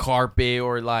like the carpet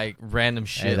or like random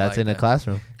shit. Hey, that's like in the that.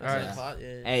 classroom. All right.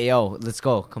 Yeah. Hey, yo, let's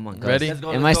go. Come on, guys. Ready? Let's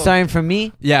go, Am let's I go. starting from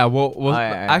me? Yeah, we'll All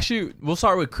right. actually we'll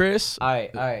start with Chris All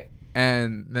right.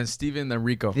 and then Steven, then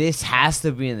Rico. This has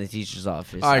to be in the teacher's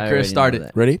office. All right, I Chris, already start know it.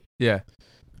 that. Ready? Yeah.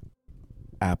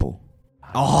 Apple.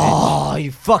 Oh,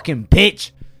 you fucking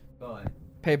bitch.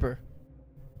 Paper.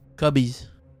 Cubbies.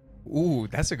 Ooh,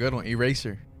 that's a good one.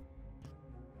 Eraser.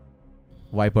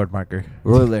 Whiteboard marker.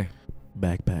 Ruler.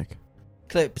 Backpack.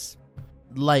 Clips.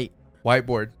 Light.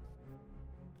 Whiteboard.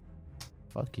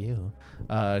 Fuck you.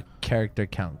 Character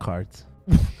count cards.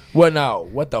 What now?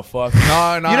 What the fuck?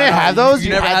 No, You didn't have those? You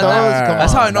You never had had those? those? Come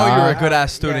That's how I on, know you're a dog. good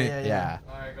ass student. Yeah.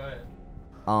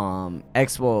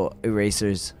 Expo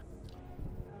erasers.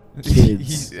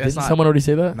 Kids. That's Didn't not- someone already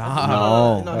say that?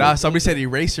 Nah. No. Nah, somebody said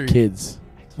eraser. Kids.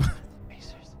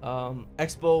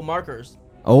 Expo markers.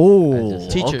 Oh,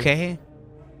 Teacher. okay.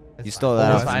 You stole It's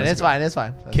that. off fine. me. It's fine. It's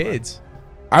fine. That's Kids.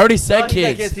 I already said Oh, he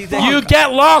said kids. kids, he said You kids.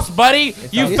 get lost, buddy.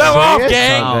 You all fell good. off, Serious?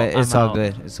 gang. All good. It's I'm all out.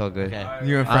 good. It's all good. Okay.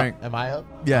 You and Frank. Am I up?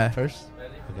 Yeah. First?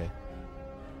 Okay.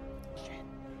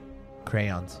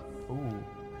 Crayons.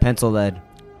 Pencil lead.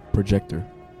 Projector.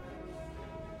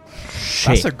 Shit.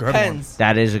 That's a good one. Pens.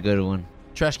 That is a good one.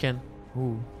 Trash can.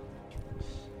 One,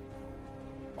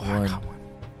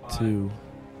 2,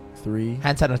 3.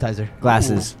 Hand sanitizer.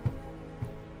 Glasses.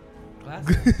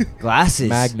 Glasses. Glasses.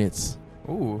 Magnets.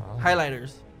 Ooh.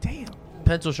 Highlighters. Damn.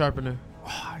 Pencil sharpener.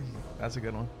 That's a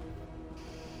good one.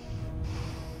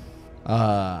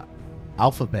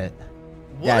 Alphabet.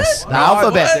 Yes. The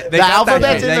alphabet. They The got that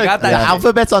alphabet's shit. in They the, got that the shit.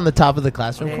 alphabet's on the top of the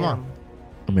classroom. Come on.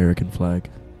 American flag.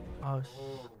 Oh,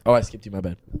 Oh, I skipped you. My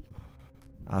bad.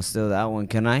 I'll steal that one.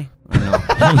 Can I? Or no?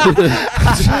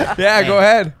 Yeah, go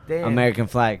ahead. damn. American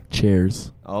flag.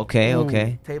 Chairs. Okay.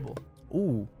 Okay. Table.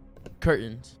 Ooh.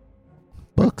 Curtains.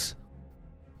 Books.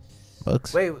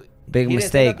 Books. Wait. Big he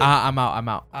didn't say mistake. nothing. I'm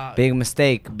out. Big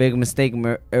mistake. Big mistake.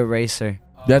 Eraser.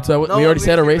 That's what No, we already we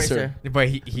said. said Eraser. But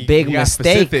he Big got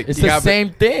mistake. specific. It's You the got-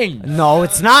 same thing. No,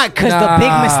 it's not. Cause the big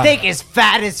Nah. mistake is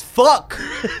fat as fuck.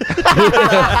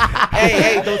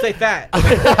 Hey, don't say fat.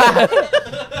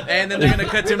 And then they're gonna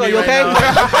cut to Rico, me you right okay?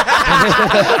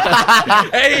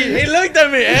 now. Hey, he looked at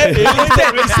me. Eh?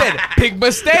 He said, "Big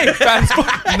mistake." Fast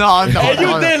forward. No.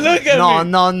 you did look at no,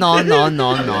 me. No.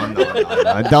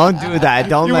 Don't do that.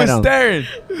 Don't You let were him. staring.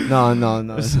 No.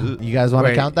 You guys want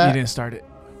to Wait, count You that? didn't start it.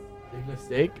 Big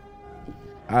mistake.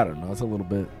 I don't know. It's a little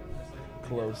bit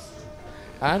close.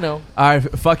 I know. All right,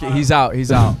 fuck it. He's out.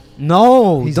 He's out.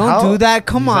 No, He's don't out? do that.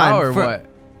 Come He's on. out or for, what?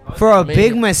 for a mean,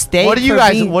 big mistake. What do you for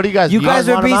guys? being- What do you guys? You guys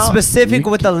want are being them out? specific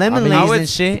with the lemon I mean, lays I would- and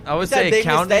shit. I would You said say big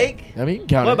count it. mistake. I mean, you can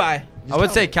count it. Bye. I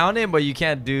would say count it, but you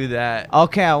can't do that.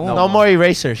 Okay, I won't. No more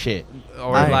eraser shit. Or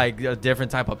Alright. like a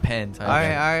different type of pen. Type All thing.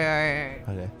 right.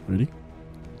 Okay. Ready?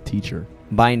 Teacher.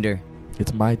 Binder.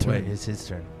 It's my turn. Wait, it's his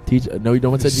turn. Teacher. No, no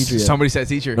one said teacher yet. Somebody said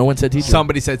teacher. No one said teacher.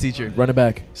 Somebody said teacher. Run it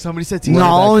back. Somebody said teacher.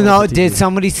 No, back, no. what's the Did teacher?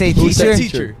 somebody say Who said teacher?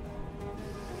 teacher?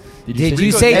 Did you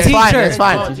Rico, say It's fine. teacher? It's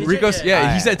fine. Teacher? Rico, yeah, he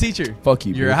Alright. said teacher. Fuck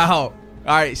you. You're bitch. out. All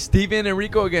right, Steven and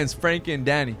Rico against Frank and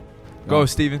Danny. Go,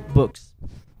 Steven. Books.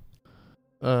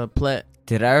 Plat.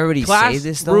 Did I already say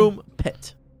this though? Classroom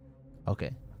pet.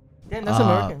 Okay. Damn, that's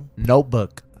American.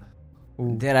 Notebook.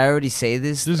 Did I already say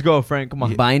this? Just go, Frank. Come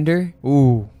on. Binder.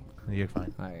 Ooh, You're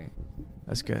fine. All right.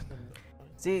 that's good.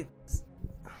 See,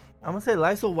 I'm gonna say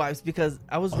Lysol wipes because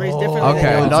I was raised differently. Okay.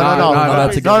 than No, you. no, no, no,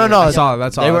 that's a no, no, no. That's all.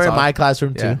 That's all. They were that's in all. my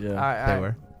classroom Yeah. too. Yeah. Alright, They alright.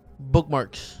 were.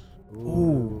 Bookmarks.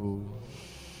 Ooh.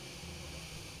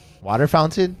 Water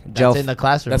fountain. Joe. That's in the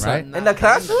classroom, That's right? not- In the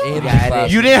classroom? In the Yeah, it is.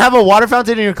 classroom. You didn't have a water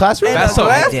fountain in your classroom? That's so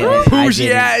I didn't.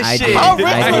 bougie ass shit. How I rich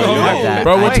didn't are you? have that.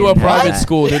 Bro I went to a didn't have private that.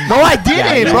 school. Didn't No, I didn't,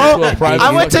 Yeah, you bro. went to a private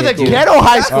I went to the school. ghetto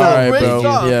high school. All right, Rich bro.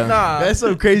 stuff. Yeah. Nah. That's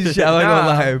some crazy shit. I'm not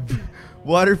Nah. gonna lie.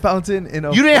 Water fountain in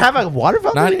a. You didn't have a water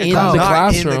fountain Not in in your the classroom? Not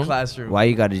in classroom. the classroom. Why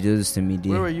you got to do this to me,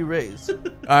 Where were dude? you raised? All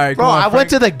right, Bro, come on, I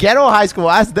went to Frank. the ghetto high school.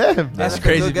 Ask them. That's Yeah,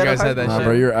 crazy. go If you get a guys high had that school. Nah, shit.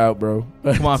 bro, you're out, bro.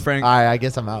 Come on, Frank. All right, I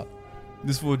guess I'm out.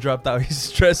 This fool dropped out. He's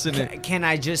stressing it. Can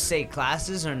I just say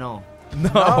classes or no? No.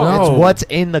 No. It's what's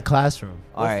in the classroom.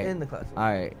 All What's right. in the classroom? All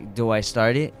right. Do I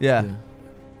start it? Yeah.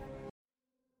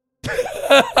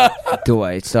 Do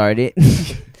I start it?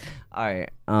 All right.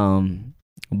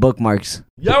 Bookmarks.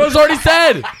 That was already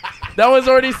said. That was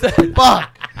already said.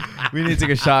 Fuck. We need to take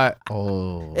a shot.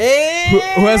 Oh. Hey!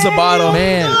 Who has a bottle?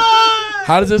 Man.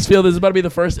 How does this feel? This is about to be the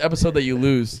first episode that you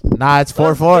lose. Nah, it's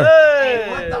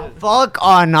 4-4. Fuck.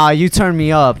 Oh, nah. You turn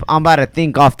me up. I'm about to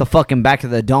think off the fucking back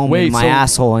of the dome in my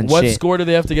asshole and what shit. score do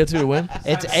they have to get to win?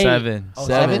 It's 8. 7. Oh,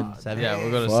 Seven? Yeah,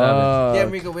 we'll go to Fuck. 7. Yeah,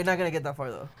 Rico, we're not gonna get that far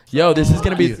though. Yo, this is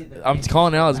gonna be. I'm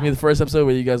calling it out. It's gonna be the first episode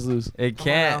where you guys lose. It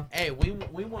can't. Hey, we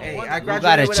won Hey, one. I Who graduated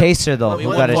got a with chaser though? We Who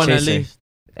won got a one at chaser? least.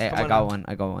 Hey, Come I on got now. one.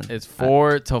 I got one. It's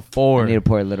 4-4. I need to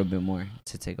pour a little bit more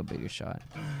to take a bigger shot.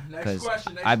 Because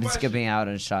I've been skipping out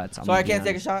on shots. So I can't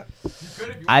take a shot.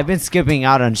 I've been skipping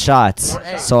out on shots,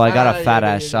 so I got a fat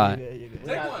ass shot.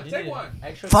 Take one.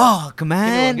 Fuck,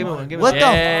 man. Give me one. What the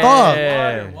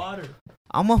fuck? Water.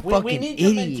 I'm a We fucking need your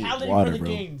idiot. mentality Water, for the bro.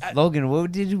 games. Logan,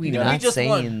 what did we Yeah, we not just say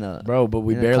won. in the Bro, but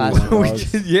we In the barely class. won.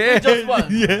 dogs. Yeah. Just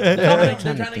one. They're trying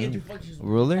to Trying to get you fucking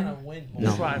ruler?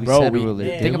 No, Try. we Bro, said we- ruler.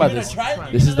 Yeah, think you're about gonna this. try it?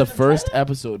 This You're is the gonna first try it?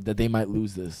 episode that they might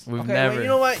lose this. We've Okay, never. well, you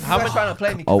know what? How How much trying to play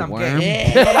me because A I'm worm?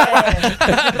 gay.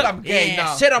 Yeah. Because I'm gay. Yeah,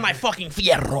 No. sit on my fucking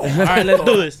fierro. All right, let's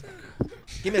do this.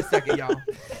 Give me a second, y'all.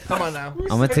 Come on now. I'm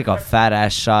gonna take a fat ass I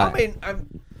shot. mean,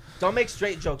 don't make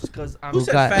straight jokes because I'm Who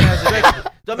got- fat ass straight.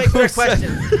 Don't make straight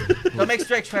questions. Don't make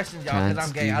straight questions, y'all, because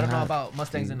I'm gay. Can't I don't know do about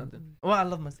Mustangs and nothing. Well, I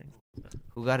love Mustangs.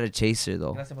 Who got a chaser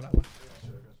though? That's what I want.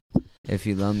 If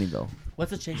you love me though,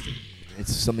 What's a chaser?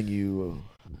 It's something you.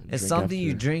 it's drink something you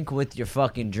after. drink with your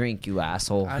fucking drink, you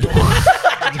asshole. I know.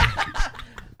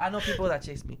 I know people that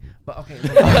chase me, but okay.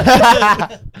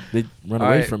 They run All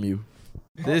away right. from you.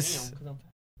 This.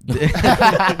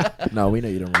 No, we know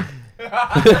you don't run.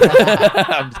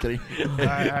 I'm just kidding.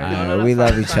 We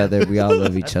love each other. We all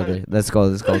love each other. Let's go,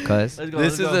 cuz. Let's go.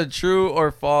 This is a true or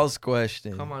false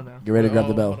question. Come on now. Get ready to grab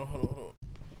the bell.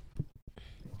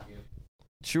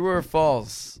 True or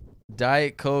false?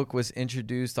 Diet Coke was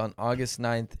introduced on August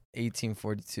 9th,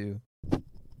 1842.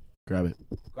 Grab it.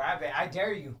 Grab it. I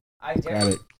dare you. I Grab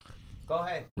it. Go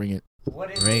ahead. Ring it.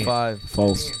 What is Ring. 5.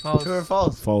 False. False. True or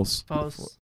false? False.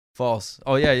 False. False.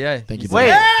 Oh yeah, yeah. Thank you. Wait.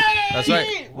 Dad. That's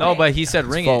right. No, but he said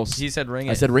ring false. it. He said ring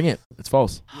it. I said ring it. It's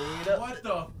false. What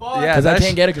the fuck? Yeah, Because I that's-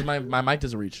 can't get it because my mic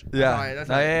doesn't reach. Yeah. Alright, that's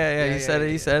No, right. yeah. Yeah, He said yeah, it.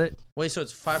 He yeah. said it. Wait, so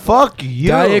it's 5. Fuck you.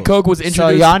 Diet Coke was introduced. So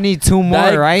y'all need two more,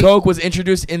 Diet right? Coke was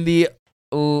introduced in the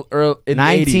early, in the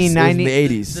 80s. It was in 1990.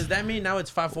 the Does 80s. that mean now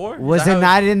it's 5-4? Was it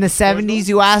not in the 70s,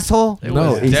 you asshole? It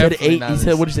No, was he said definitely 8. not He this-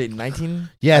 said, what did you say, 19?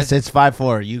 Yes, it's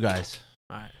 5-4. You guys.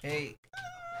 Hey.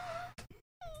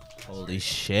 Holy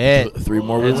shit. 3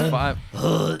 more we It's win. 5.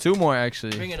 2 more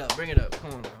actually. Bring it up. Bring it up.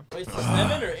 Come on now. Wait, so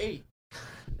 7 or 8?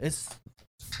 It's.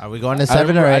 Are we going to I 7 or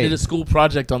remember I 8? did a school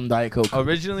project on Diet Coke.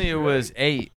 Originally it was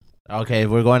 8. Okay,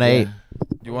 we're going to 8.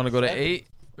 You want to go to 8?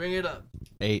 Bring it up.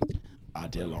 8. I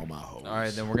did all my hoes. All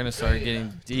right, then we're gonna start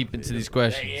getting deep into these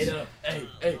questions. Hey,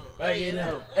 fuck it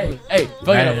up.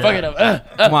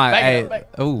 Come on, back it hey. up,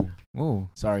 back- Ooh.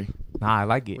 Sorry. Nah, I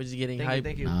like it. We're just getting Thank you. hype.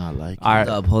 Thank you. Nah, I like it. All right.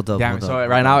 Hold up. Damn. So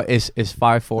right now it's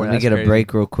 5-4. Let me That's get a crazy.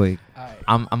 break real quick.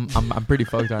 I'm pretty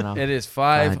fucked right now. It is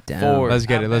God damn. 5-4. Let's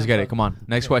get it. Let's get it. Come on.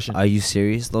 Next question. Are you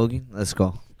serious, Logan? Let's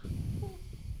go.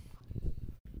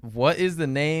 What is the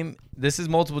name? This is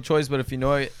multiple choice, but if you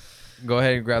know it, go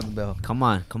ahead and grab the bell. Come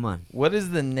on. What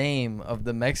is the name of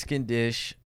the Mexican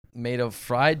dish made of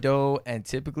fried dough and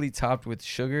typically topped with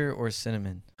sugar or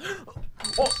cinnamon?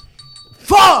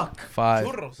 Fuck! 5.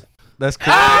 Churros. That's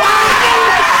correct.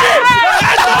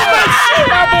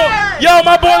 Yo,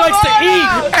 my boy likes to eat.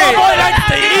 My boy likes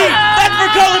to eat. Thanks for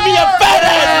calling me a fat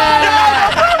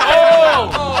ass.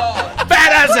 Oh,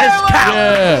 fat ass is cow.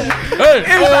 Yeah.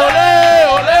 Hey.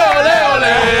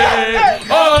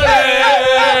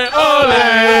 Ole.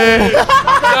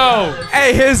 Yo.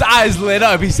 Hey, his eyes lit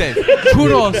up. He said,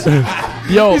 "Kudos."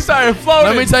 Yo. He started floating.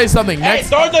 Let me tell you something. Hey, Next.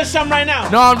 DoorDash some right now.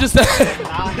 No, I'm just.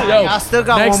 Yo. Y'all still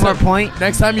got Next one more time- point.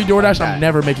 Next time you DoorDash, I'm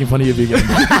never making fun of you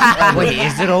again. Wait,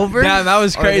 is it over? Damn, that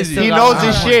was Or they crazy. still He got knows one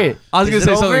his more? shit. I was Is gonna it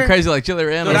say something over? crazy like Chiller Dude,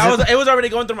 Randall. it was already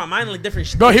going through my mind like different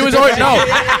shit. Bro, he was already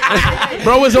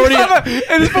Bro was already.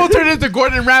 And this fool turned into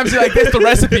Gordon Ramsay like this. The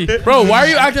recipe. Bro, why are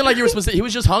you acting like you were supposed to? He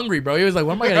was just hungry, bro. He was like,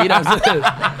 "What am I gonna eat after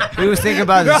this?" He was thinking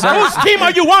about the Whose search. team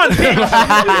are you on?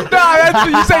 Nah, that's what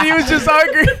you said. He was just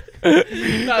hungry.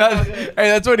 Hey,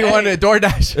 that's what he wanted.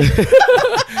 DoorDash.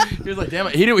 He was like, "Damn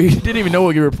it!" He didn't even know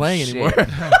what you were playing anymore.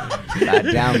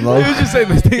 Goddamn, He was Logan. just saying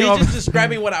this thing. He's off. just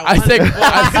describing what I I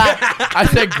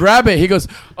wanted. said, grab it. He goes,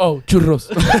 "Oh, churros."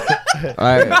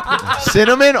 All right.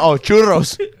 Cinnamon or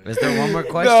churros? Is there one more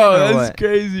question No, or that's what?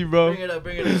 crazy, bro. Bring it up.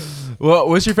 Bring it up. Well,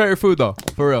 what's your favorite food though?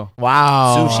 For real.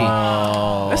 Wow.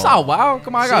 Sushi. That's not wow.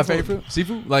 Come on, I got a favorite food.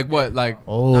 Seafood? Like what? Like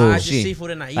Oh, Nah, I just shit. seafood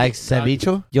and I eat like it.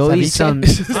 ceviche? Yo, eat Ceviche? some.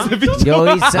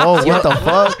 Yo, eat some. Oh, what the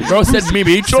fuck? Bro said, "Mi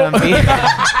bicho." some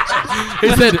He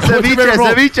said, "What's your favorite roll?"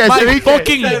 ceviche, My ceviche.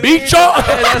 fucking bicho.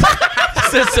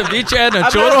 said ceviche and a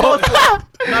I'm churro.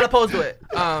 not opposed to it.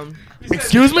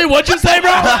 Excuse me, what'd you say,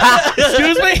 bro?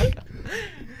 Excuse me.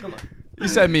 You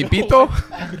said mi pito?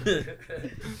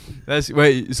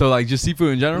 Wait, so like just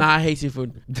seafood in general? Nah, I hate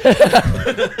seafood.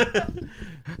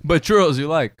 But churros you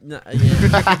like? Nah,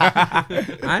 yeah.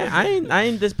 I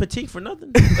ain't this petite for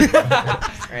nothing.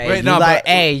 Hey, Wait, you no, like, but-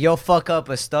 hey, you'll fuck up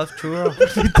a stuffed churro.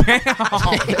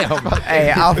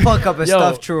 Hey, I'll fuck up a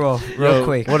stuffed churro real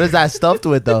quick. What is that stuffed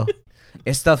with though?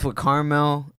 It's stuffed with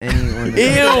caramel. Ew.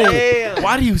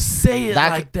 Why do you say it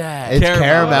like that? It's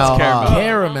caramel. It's caramel.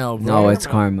 Caramel, bro. No, it's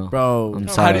caramel. Bro. I'm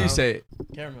How sorry. do you say it?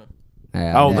 Caramel.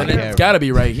 Yeah, Oh, yeah. then it's gotta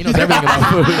be right. He knows everything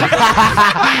about food.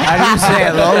 How do you say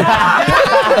it, Lo?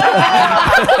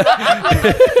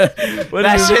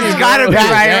 That shit's gotta be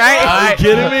right? Are you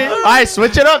kidding me? All right,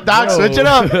 switch it up, Doc. Switch it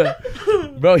up.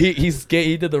 Bro, he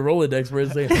did the Rolodex for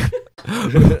his thing.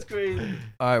 That's crazy.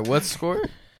 All right, what's score?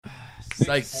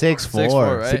 Like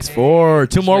 6-4. right? 6-4.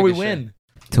 Two more, we making sure. win.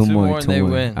 Two Two more, more and they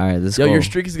win. All right, let's Yo, go. your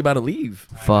streak is about to leave.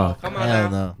 Fuck. Come on Hell now.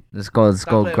 no. Let's go. Let's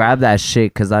Stop go. playing. Grab that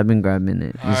shit because I've been grabbing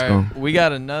it. All Let's right, go. we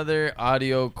got another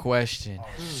audio question.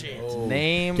 Shit.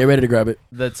 Name Get ready to grab it.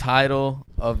 the title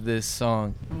of this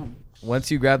song.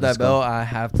 Once you grab that Let's go. bell, I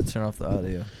have to turn off the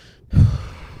audio.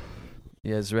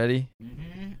 You guys ready?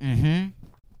 Mm-hmm.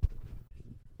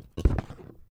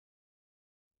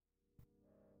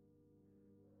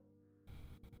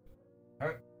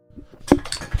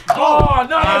 Oh,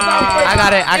 no, I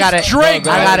got it. I got it. Drake.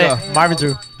 I got it. Marvin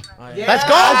Drew. Yeah. Let's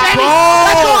go, baby.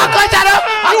 Let's go.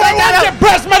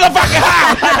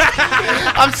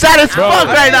 I'm sad as fuck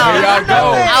right now. Here y'all go.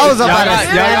 I was about to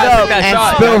stand up and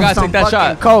spill some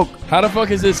fucking Coke. How the fuck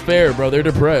is this fair, bro? They're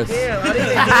depressed. Damn, I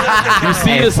didn't You see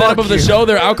Hey, the setup fuck of the you. show?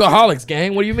 They're alcoholics,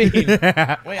 gang. What do you mean? Wait,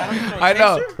 I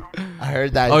know. I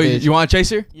heard that. Oh, bitch. you want a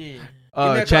chaser? Yeah.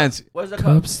 Chance. What's the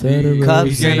cup? that Cups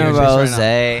He's in getting a your rose.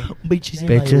 shit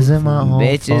Bitches in my home.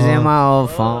 Bitches in my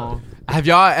old phone. Have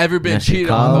y'all ever been Now she cheated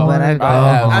call, on but though? I go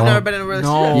have. home. I've never been in a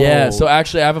relationship. No. Yeah, so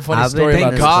actually, I have a funny I've been story about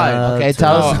thinking this. God. Okay,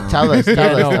 tell us. Tell us.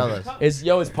 Tell us. Is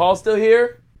Paul still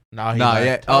here? No, No,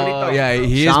 yeah. Oh, yeah.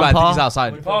 He is, Sean but I think Paul? he's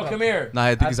outside. Paul, come here. No,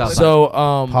 I think he's outside. So,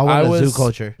 Paul I went to was zoo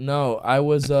culture. No, I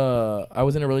was in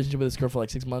a relationship with this girl for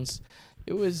like 6 months.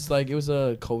 It was a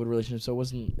COVID relationship, so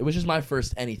it was just my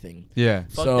first anything. Yeah.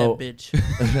 Fuck So- that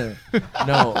bitch.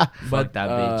 No, but that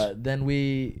bitch. then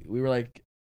we were like,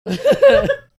 Play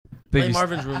Thank you,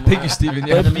 Marvin's room. thank you, Steven.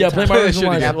 yeah, Yeah. play Play Marvin's that Room. shit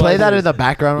Yeah, again. play that in the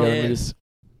background. Yeah, Yeah. let me just.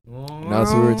 No,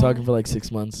 so we were talking for like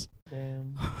 6 months,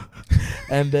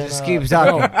 and then Just keep no,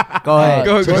 talking. Go ahead.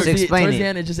 Go, Just towards explain the it.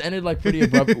 end, it just ended like pretty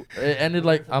abrupt. It ended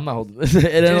like I'm not holding this. It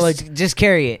ended like Just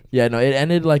carry it. yeah, no, it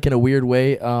ended like in a weird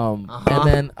way. Uh-huh. And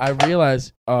then I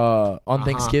realized on Uh-huh.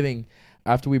 Thanksgiving,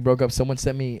 after we broke up, someone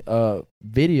sent me a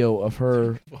video of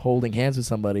her holding hands with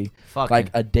somebody Fuck like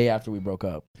a day after we broke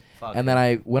up. Fuck And then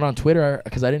I went on Twitter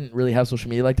because I didn't really have social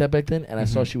media like that back then, and I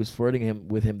Mm-hmm. saw she was flirting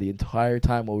with him the entire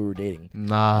time while we were dating,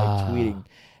 Nah. like tweeting.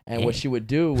 And what she would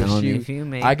do was Only if you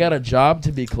make I got a job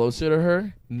to be closer to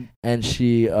her, and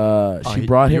she Oh,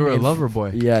 brought him. You were a in- lover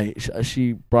boy. Yeah,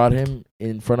 she brought him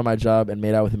in front of my job and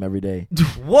made out with him every day.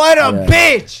 What a Yeah.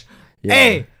 bitch! Yeah.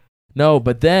 Hey, No,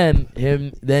 but then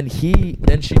she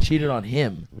cheated on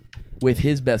him with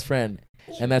his best friend,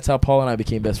 and that's how Paul and I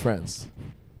became best friends.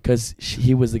 Cause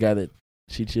he was the guy that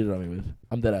she cheated on me with.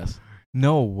 I'm dead ass.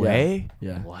 No way.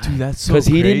 Yeah. Dude, that's so Because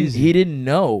crazy. he didn't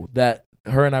know that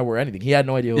her and I were anything. He had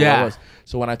no idea who I Yeah. was.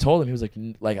 So when I told him, he was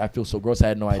like I feel so gross. I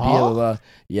had no idea. Paul? Blah, blah.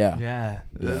 Yeah. Yeah.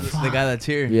 The guy that's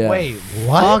here. Yeah. Wait,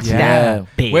 what? Yeah. that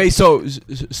bitch. Wait,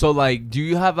 so like, do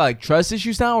you have like trust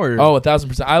issues now, or? Oh,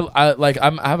 1,000%.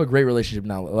 I have a great relationship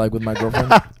now, like with my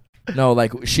girlfriend. No,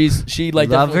 like she like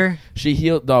Love definitely- her? She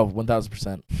healed. No,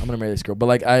 1,000%. I'm gonna marry this girl. But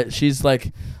like she's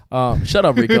like, shut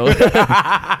up, Rico.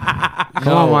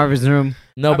 Come on, Marvin's room.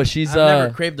 No, but she's I've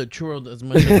never craved a churro as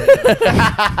much as right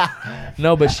now.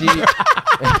 no, but she.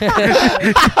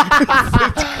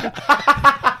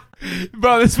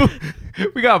 Bro, this fool,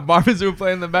 we got Marvin's room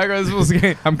playing in the background. This fool's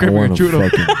game. I'm craving a churro.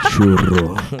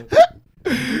 churro.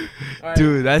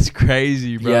 Dude, that's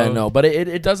crazy, bro. Yeah, no, but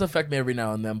it does affect me every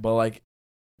now and then. But like,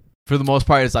 For the most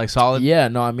part, it's like solid. yeah,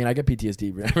 no, I mean, I get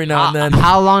PTSD every now and then.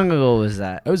 How long ago was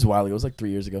that? It was a while ago. It was like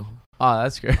 3 years ago. Oh,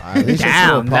 that's great.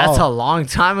 Damn, that's a long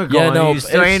time ago. Yeah, and no, you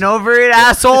still it's- ain't over it,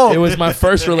 asshole. It was my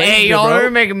first relationship, Hey, y'all bro.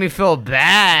 are making me feel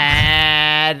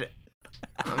bad.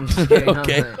 I'm just kidding.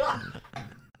 Okay.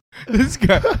 This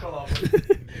guy.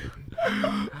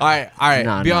 All right.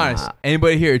 Nah, Be nah. honest.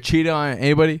 Anybody here cheated on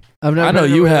anybody? I've never I know been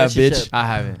in a you have, relationship. bitch. I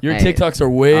haven't. Your Hey. TikToks are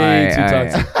way Alright, too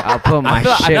alright. toxic. I'll put my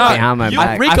feel- I shit know- behind my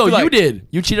back. Rico, feel you like- did.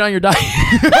 You cheated on your diet.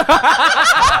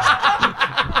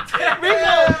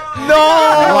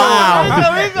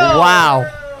 Wow.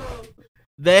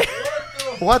 They.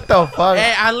 What the fuck?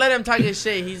 Hey, I let him talk his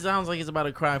shit. He sounds like he's about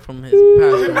to cry from his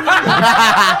past.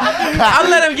 I'll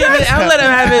let him give it. I'll let him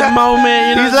have his moment.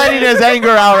 You know He's letting his anger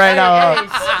out right now.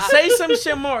 Say some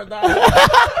shit more, dog.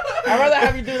 I'd rather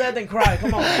have you do that than cry.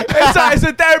 Come on. It's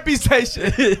a therapy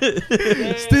session.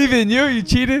 Steven, you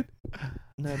cheated?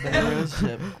 Never been in a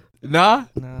relationship. Nah?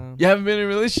 No. You haven't been in a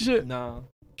relationship? No.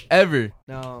 Ever?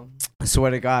 No. I swear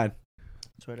to God.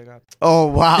 Swear to God. Oh,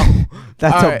 wow.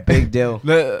 That's All a right. big deal.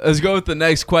 Let's go with the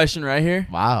next question right here.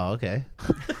 Wow. Okay.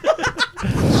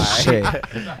 Shit.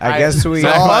 I guess we So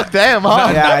all. fuck them,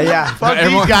 huh? Yeah. Fuck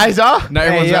everyone- these guys, huh? Not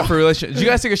everyone's yo. up for a relationship. Did you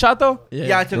guys take a shot though?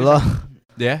 Yeah, I took a Look,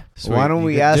 Yeah. why don't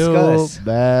we You ask do us?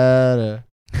 better.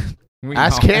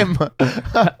 Ask him.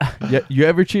 Yeah, you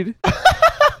ever cheated?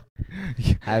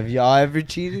 Have y'all ever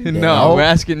cheated? No, we're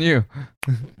asking you.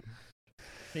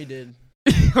 He did.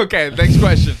 Okay, next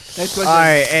question. Next question. All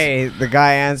right, hey, the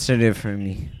guy answered it for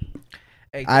me.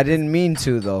 Hey, I didn't mean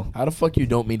to though. How the fuck you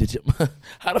don't mean to?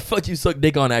 How the fuck you suck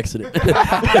dick on accident?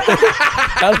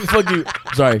 How the fuck you?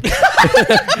 Sorry.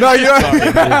 No, you're.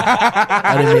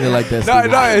 I didn't mean it like that. No,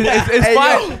 Steven.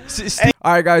 it's Hey, fine.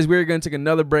 All right, guys, we're gonna take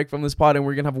another break from this pod, and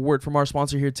we're gonna have a word from our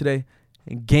sponsor here today.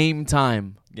 Game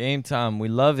Time. Game Time, we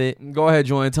love it. Go ahead,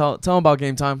 Julian. Tell them about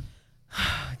Game Time.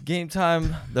 Game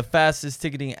Time, the fastest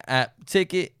ticketing app.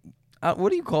 What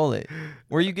do you call it?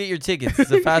 Where you get your tickets. It's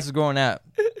the fastest growing app.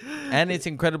 And it's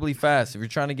incredibly fast. If you're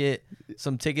trying to get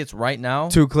some tickets right now,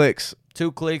 2 clicks.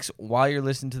 2 clicks while you're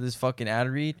listening to this fucking ad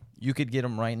read, you could get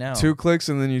them right now. 2 clicks,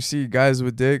 and then you see guys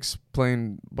with dicks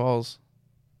playing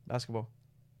basketball.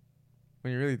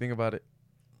 When you really think about it.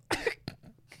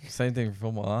 Same thing for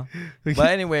football, huh? But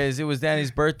anyways, it was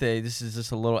Danny's birthday. This is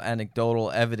just a little anecdotal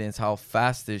evidence how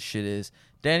fast this shit is.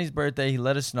 Danny's birthday, he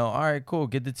let us know. All right, cool.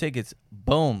 Get the tickets.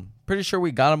 Boom. Pretty sure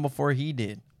we got them before he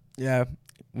did. Yeah,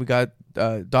 we got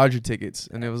Dodger tickets,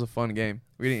 and it was a fun game.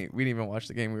 We didn't even watch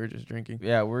the game. We were just drinking.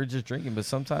 Yeah, we were just drinking. But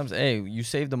sometimes, hey, you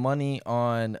save the money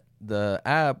on the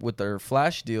app with their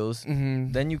flash deals,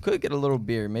 Mm-hmm. then you could get a little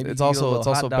beer. Maybe It's you get a also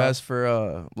little hot dog. best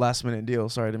for last minute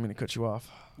deals. Sorry, I didn't mean to cut you off.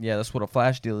 Yeah, that's what a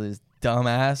flash deal is,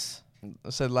 dumbass. I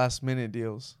said last minute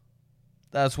deals.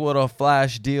 That's what a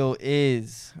flash deal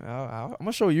is. I'm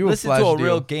gonna show you Listen a flash to a deal.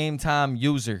 real Game Time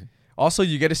user. Also,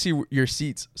 you get to see your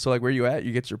seats. So like where you at,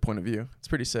 you get your point of view. It's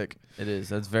pretty sick. It is.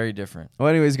 That's very different. Well,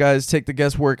 anyways, guys, take the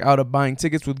guesswork out of buying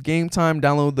tickets with Game Time.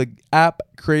 Download the app,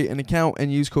 create an account,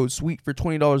 and use code SWEET for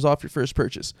 $20 off your first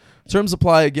purchase. Terms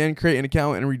apply. Again, create an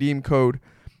account and redeem code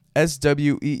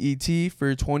SWEET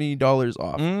for $20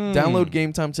 off. Download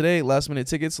Game Time today. Last minute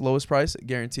tickets, lowest price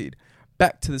guaranteed.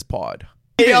 Back to this pod.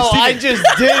 Yo, I just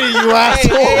did it, you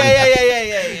asshole.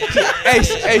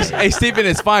 Hey, Steven,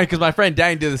 it's fine because my friend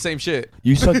Danny did the same shit.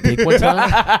 You sucked dick one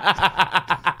time?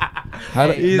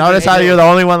 Notice how you're the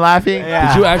only one laughing?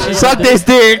 Did you actually Suck this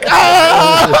dick.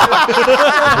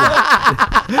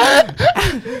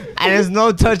 And there's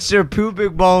no touch your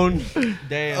pubic bone.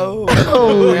 Damn.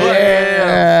 Oh,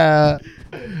 yeah.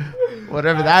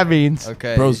 Whatever that means.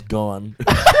 Okay. Bro's gone.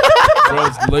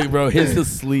 Bro, he's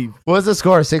asleep. What's the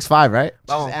score? 6-5, right?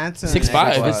 Just answer.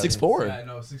 6'5". It's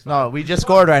 6'4". No, we just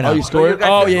scored right now. Oh, you scored?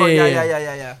 Oh,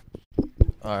 Yeah.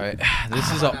 All right.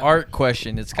 This is an art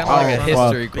question. It's kind of like a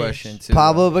history question, too.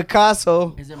 Pablo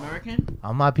Picasso. Is it American?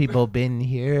 All my people been I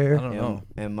here. don't know.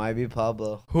 It might be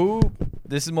Pablo.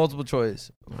 This is multiple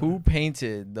choice. Who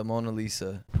painted the Mona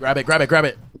Lisa? Grab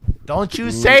it. Don't you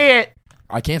say it.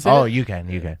 I can't say Oh, it. you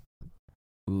can.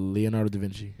 Leonardo da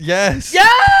Vinci. Yes.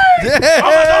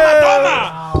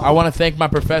 I want to thank my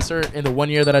professor in the 1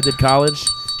 year that I did college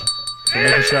for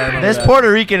making sure I remember This that.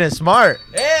 Puerto Rican is smart.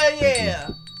 Hell yeah.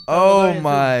 Oh,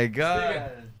 my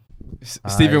God.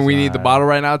 Steven, we need the bottle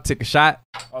right now. Take a shot.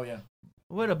 Oh, yeah.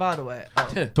 Where the bottle at?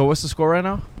 So what's the score right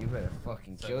now? You better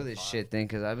fucking kill this shit then,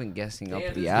 because I've been guessing up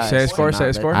the Say ass. a score, and say a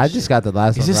not score. that I just got the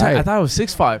last Is one this? right. I thought it was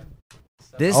 6-5.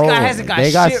 This Oh, guy hasn't got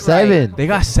they got shit 7. right. They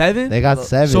got 7. They got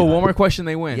 7. So one more question,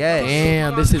 they win. Yes.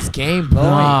 Damn, this is game Go plan.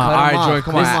 ahead, Nah, cut all right, him off, Joey,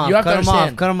 come cut on. him off, You have to cut him off,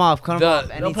 understand. cut him off The-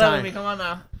 Don't play with anytime. me. Come on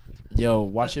now. Yo,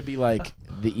 watch it be like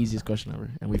the easiest question ever,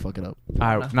 and we fuck it up.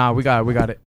 All right, nah, we got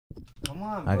it. Come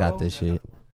on, I got bro. this shit.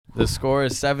 The score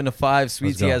is 7-5. Let's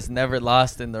Sweetea go. has never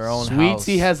lost in their own house.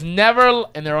 Sweetea has never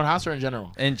in their own house or in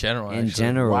general. In general, In actually.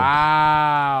 general.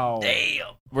 Wow.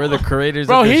 We're the creators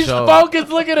Bro, of the he's show. focused.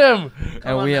 Look at him.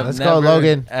 And we have Let's go, never,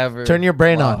 Logan. ever Turn your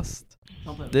brain on. lost.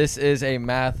 This is a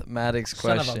mathematics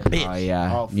Son of a question. bitch. Oh,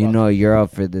 yeah. Oh, You fuck. know you're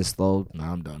up for this, Log.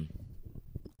 Nah, I'm done.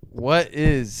 What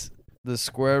is the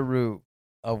square root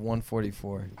of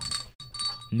 144?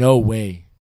 No way.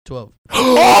 12.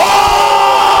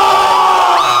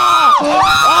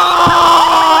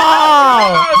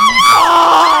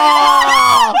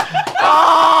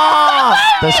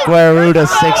 The square root of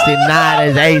 69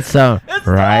 is 8 some,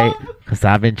 right? Because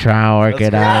I've been trying to work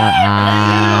it out.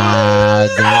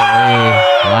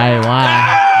 Why?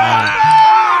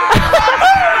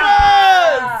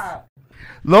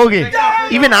 Logan,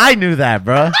 even I knew that,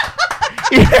 bro.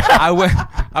 I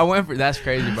went for that's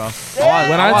crazy, bro.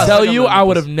 When I tell you, I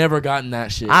would have never gotten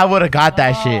that shit. I would have got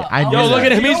that shit. I knew Yo, look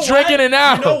that. at him. He's drinking it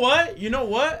now. You know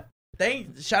what?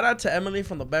 Shout out to Emily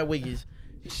from the Bad Wiggies.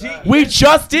 We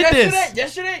just did this.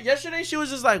 Yesterday, she was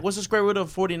just like, "What's the square root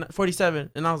of 47?"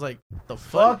 And I was like, "The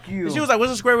fuck you." And she was like,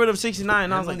 "What's the square root of 69?"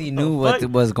 And I was like, Emily knew what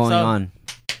was going on.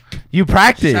 You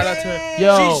practiced. Shout out to her.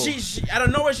 Yo. She I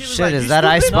don't know where she was Shit, like, is "You that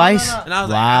Ice stupid?" Spice? And I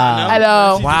was Wow. like,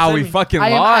 Hello. She Wow, just we said me. fucking I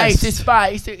am lost. Ice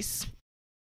Spice.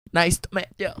 Nice to meet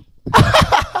you.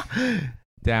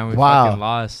 Damn, we Wow. fucking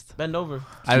lost. Bend over.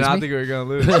 I did not me? think we were gonna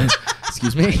lose.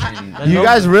 Excuse me. You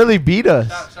guys really beat us.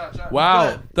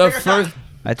 Wow. The first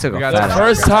I took We a got fat the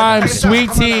first time,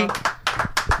 Sweetea.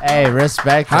 Hey,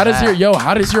 respect. How to does that.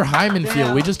 how does your hymen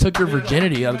feel? We just took your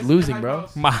virginity out of losing, bro.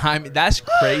 That's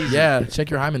crazy. Yeah,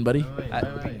 check your hymen, buddy.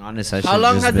 Being honest, I How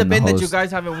long just has it been the that you host. guys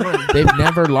haven't won? They've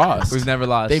never lost. We've never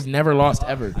lost. They've never lost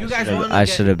ever. You guys won. I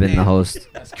should have been the host.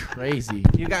 That's crazy.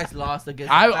 You guys lost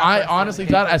against. I honestly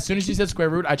thought as soon as you said square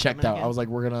root, I checked out. I was like,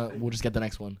 we'll just get the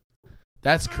next one.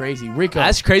 That's crazy, Rico.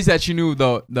 That's crazy that you knew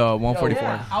the 144.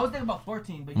 Yeah, I was thinking about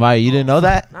 14. But Why, you didn't know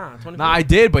that? Nah, 24. Nah, I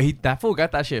did, but that fool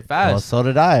got that shit Well, fast. so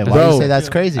did I. Why do Bro. you say that's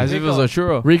crazy? As if it was a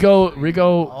churro. Rico.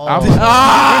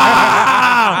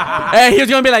 Hey, he was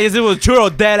gonna be like, "Is it was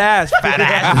churro dead ass, fat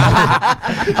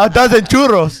ass?" A dozen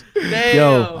churros.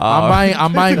 Yo,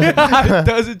 I'm buying. A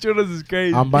dozen churros is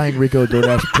crazy. I'm buying Rico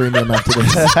DoorDash Premium after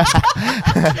this.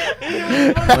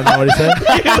 You know what he said?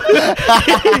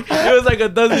 It was like a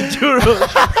dozen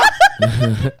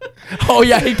churros. Oh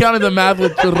yeah, he counted the math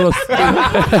with churros.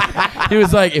 He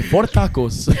was like, 4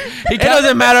 tacos. It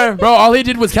doesn't matter. Bro, all he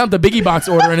did was count the Biggie Box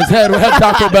order in his head. We had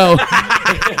Taco Bell.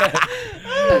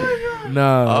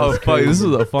 No. Oh fuck! This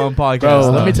is a fun podcast.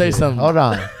 Bro, let me tell you something. Hold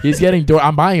on. He's getting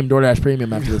I'm buying him DoorDash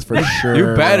Premium after this for sure.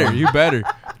 You better.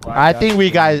 I think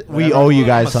we owe you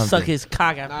guys Suck something. his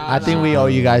cock out. I think we owe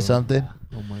you guys something.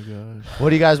 Oh my gosh. What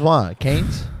do you guys want?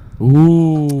 Canes?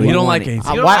 Ooh. You don't want like it. Canes.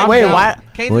 Why? Wait, why?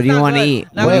 What do you want to eat?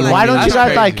 Wait, why don't you That's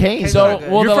guys like crazy. Canes? So, well,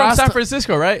 You're the from last San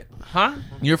Francisco, right? Huh?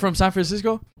 You're from San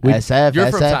Francisco. SF, You're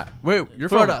from SF, Wait, you're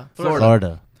Florida. from Florida.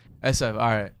 Florida. SF. All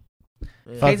right.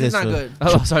 Fuck Canes is this not food. good.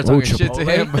 I'll start talking shit to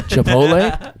him.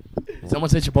 Chipotle? Someone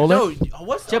say Chipotle? No,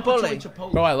 what's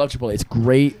Chipotle. Bro, I love Chipotle. It's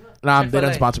great. Nah, they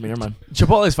don't Chipotle. sponsor me. Never mind.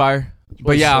 Chipotle's fire.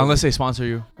 But yeah, so- unless they sponsor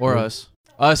you or Yeah. us.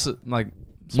 Us, like,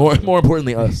 More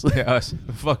importantly, us. yeah, us.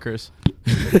 Fuckers.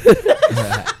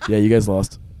 Yeah, you guys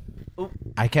lost.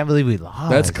 I can't believe we lost.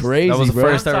 That's crazy, That was the bro.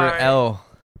 first I'm ever sorry. L.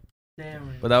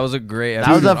 Damn. But that was a great That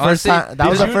was episode. the first Honestly, time. That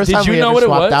was the first did time you we know ever what it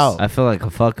swapped was? out. I feel like a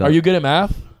fuck up. Are you good at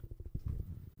math?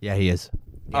 Yeah, he is.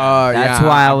 That's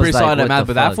why I I'm was pretty like, solid at what math, the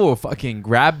but that fuck? fool fucking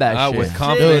grabbed that shit. with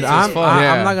confidence Dude, as I'm fuck.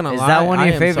 I'm not gonna Is lie. that one of I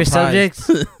your am favorite surprised.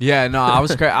 subjects? Yeah, no, I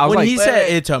was I was When like, he said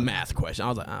it's a math question, I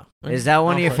was like, oh. Is that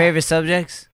one of your favorite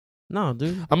subjects? No,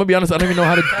 dude. I'm gonna be honest. I don't even know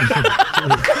how to.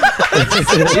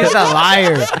 He's a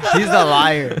liar. He's a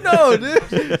liar. no,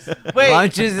 dude. Wait,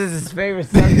 Lunches is his favorite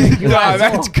subject. You No, asshole.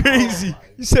 that's crazy.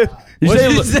 You said,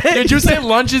 Did you say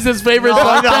lunch is his favorite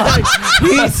subject?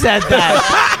 He said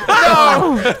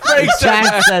that. Frank said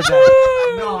Chance said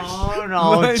that.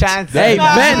 No, Lunch. Chance Hey, said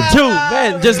that. vent too.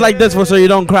 Vent. Just like this one so you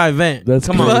don't cry. Vent. That's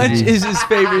Come on. lunch is his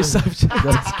favorite subject.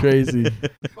 That's crazy.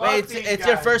 wait, it's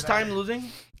your first time losing?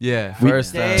 Yeah.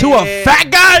 First time. To a fat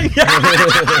guy?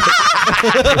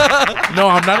 No,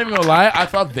 I'm not even gonna lie. I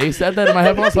thought they said that in my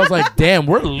headphones. So I was like, damn,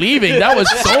 we're leaving. That was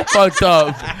so fucked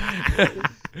up.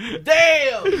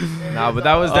 Damn. Nah, but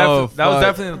that was Oh, that was fuck.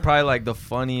 definitely probably like the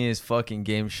funniest fucking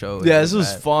game show. Yeah, this was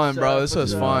I've had. fun, bro. This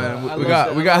was fun. I We love got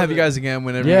it. we I got to love have you it. guys again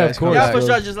whenever Yeah, you of guys come course. Yeah, back. for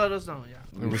sure. Just let us know. Yeah.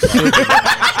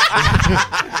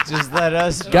 Just let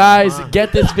us. Guys,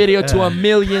 get this video to 1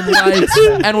 million likes,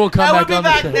 and we'll come I will back be on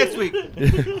back the show. next week.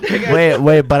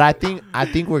 Wait, but I think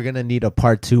we're gonna need a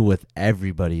part 2 with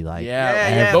everybody. Like,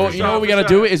 Yeah, But for you know sure, what we for gotta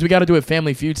sure. do is we gotta do it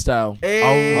Family Feud style.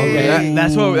 Hey.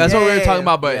 That's what we were Yeah. talking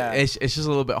about, but Yeah. it's just a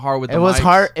little bit hard with the it was mics.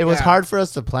 hard. It was Yeah. hard for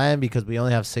us to plan because we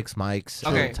only have 6 mics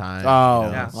at Okay. a time. Oh,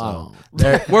 you know, Yeah. so- wow.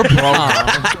 We're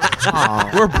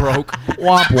broke. We're broke.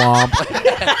 Womp womp.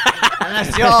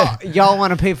 Unless y'all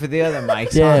want to pay for the other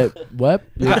mics. Yeah, Huh? what?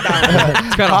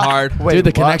 It's kind of hard. Wait, Dude, the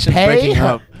what? connection's Pay? breaking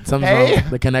up. Pay?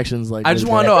 The connection's like. I just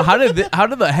really want bad. to know how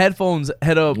did the headphones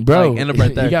head up, Bro, like, end up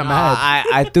right there? you got mad.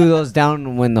 I threw those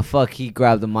down when the fuck he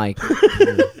grabbed the mic.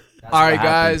 All right,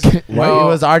 guys. Why Well, it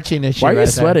was arching and shit. Why are you right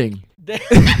there. sweating? Yeah,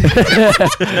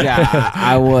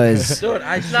 I was. Dude,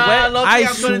 I sweat. low-key, I I'm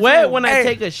gonna sweat do- when I Hey.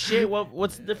 take a shit.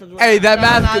 What's the difference? hey,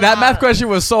 that math question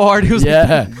was so hard. He was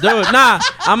Yeah. Dude, nah.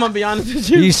 I'm gonna be honest with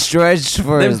you. He stretched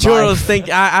for Them his churros life. think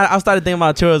I started thinking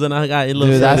about churros and I got a little.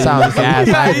 Dude, that salty. sounds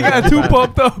gas. you got too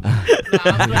pumped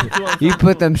up. You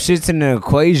put them shits in an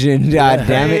equation. God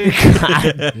damn it.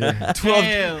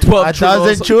 12 A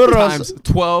dozen churros. times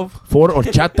 12. 4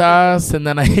 horchatas, and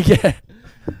then I get.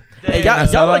 Hey,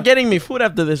 y'all are getting me food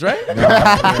after this, right? I'm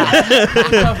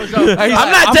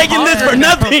I'm not taking this for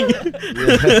nothing.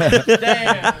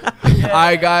 All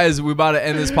right, guys, we about to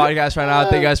end this podcast right now.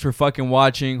 Thank you guys for fucking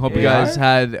watching. Hope you guys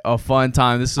had a fun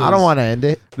time. This was, I don't want to end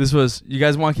it. This was. You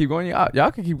guys want to keep going?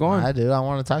 Y'all can keep going. I do. I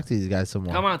want to talk to these guys some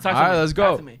more. Come on, talk All to right, me. let's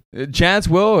Talk go. to me. Chance,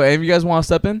 Will, any of you guys want to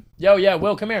step in? Yo, yeah,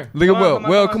 Will, come here. Look at Will.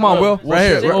 Will, come on, Will.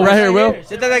 Right here. Right here, Will.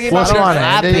 Siéntate aquí, Well, I papi. don't want to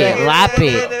Lap end it. it. Lap it.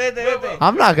 Vete, vete, vete.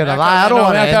 I'm not going to lie. I don't No,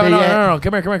 want to end it no, yet. no.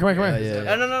 Come here.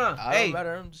 No. Hey,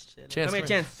 Chance, Come here,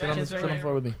 Chance. Sit on Chance, the right here.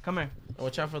 floor with me. come here.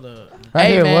 Watch out for the. Right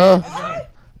Hey, here, man. Will.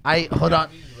 Hold on.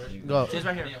 Go. Chance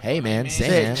right here. Hey, man, say,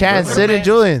 Sit, man. Chance, sit in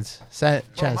Julian's. Chance,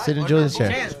 sit in Julian's chair.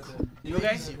 Chance, you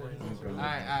okay?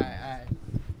 Alright.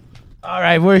 All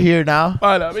right, we're here now.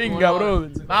 Vamos, We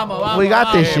vamos.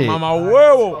 got this shit. Mama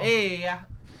huevo. Hey,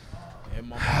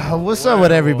 What's up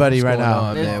with everybody right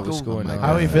now? Man, what's going on?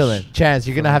 How are you feeling? Chance,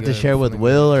 you're going to have to share with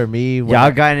Will or me.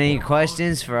 Y'all got any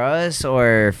questions for us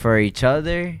or for each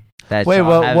other? That Wait,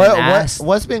 y'all haven't asked?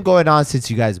 what's been going on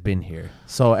since you guys been here?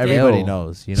 So everybody Yo.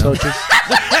 knows, you know. Did you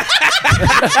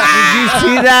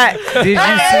see that? Did you see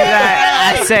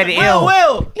that? I said ill.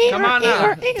 Will, come on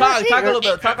now. Talk a little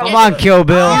bit. Come on, Kill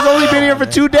Bill. He's only been here for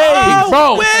 2 days,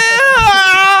 Bro.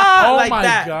 Oh, like my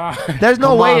that. God. There's no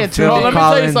Come way on, in 2 Phil let days. me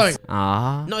tell you Collins. something.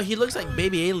 Ah. No, he looks like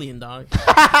baby alien, dog.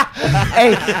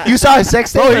 Hey, you saw his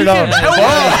sex tape or no?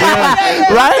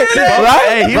 Right?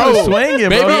 Hey, he was swinging,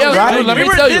 Baby, bro. dude, let We me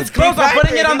were tell you. this close on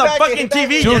putting it on the fucking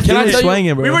TV. Dude, can I tell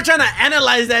you? We were trying to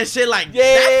analyze that shit like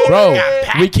that. Bro,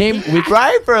 we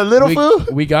Right? For a little fool?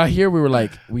 we got here, we were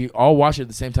like, we all watched it at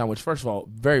the same time, which first of all,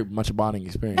 very much a bonding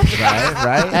experience.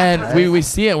 Right? And we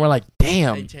see it and we're like,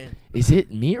 damn, is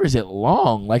it me or is it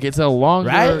long? Like it's a longer,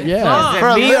 Right? yeah. For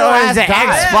a Me little or ass is it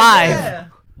guy.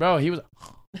 X5? Bro, he was.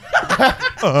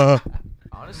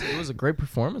 Honestly, it was a great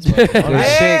performance. Good shit,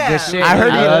 good shit. I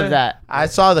heard I you- love that. I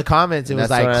saw the comments. It was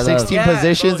That's what I like love. 16 Yeah,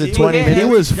 positions bro, in 20 he- minutes. he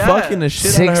was fucking the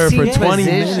shit out of her for 16 20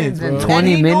 positions minutes, in bro.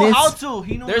 20 He knew minutes? how to.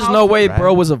 He knew There's how no to. way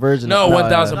bro was a virgin. No,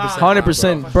 about 1000%.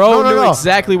 100%. Bro No. knew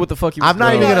exactly what the fuck he was I'm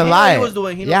not doing. even gonna He knew what lie. he was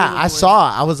doing. He knew Yeah, what he I was doing.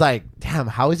 saw. I was like, damn,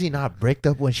 how is he not bricked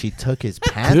up when she took his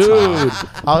pants Dude.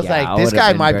 off? I was Yeah, I like, this would've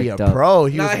guy been might be a bricked up. pro.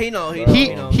 He Nah, was, he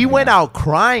know. he went out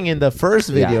crying in the first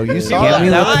video. You saw Get me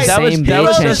that? with the same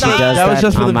bitch and she does That was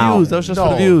just for the I'm out. views. That was just for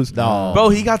the No, views. no. Bro,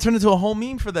 he got turned into a whole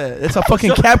meme for that. It's a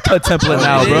fucking CapCut template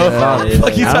now, bro. Fuck What the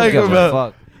fuck you I don't talking give a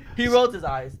about? fuck. He rolled his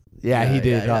eyes. Yeah, he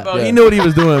did. Bro, he knew what he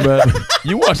was doing, bro.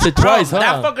 You watched it Bro, twice, that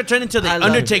huh? fucker turned into the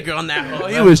Undertaker on that. Hoe,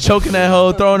 He was choking that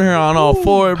hoe, throwing her on all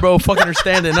four, bro, fucking her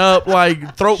standing up,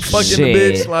 like throat fucking the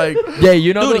Shit. bitch, like. Yeah,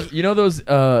 you know, you know those. You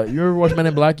ever watch Men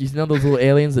in Black? You know those little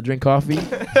aliens that drink coffee?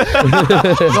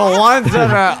 The ones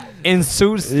that are in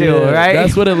suits still, Yeah, right?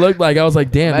 That's what it looked like. I was like,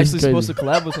 damn, I'm this actually is supposed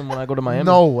crazy. to collab with him when I go to Miami.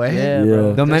 No way. Yeah, Yeah.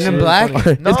 bro. The Men in shit Black?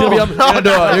 funny. It's gonna be on.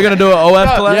 You're gonna do an OF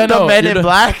collab? Yeah, no, Men you're in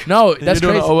Black. No, that's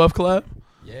You're doing crazy. an OF collab?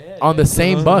 On the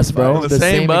same bus, bro. On the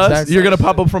same bus? exact You're gonna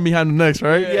section. pop up from behind the next,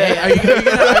 right? Yeah. Are you gonna?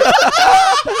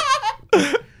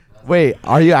 Wait,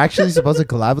 are you actually supposed to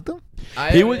collab with them?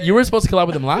 You were supposed to collab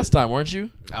with him last time, weren't you?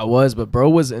 I was, but bro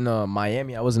was in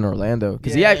Miami. I was in Orlando.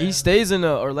 Because he stays in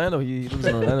Orlando. He lives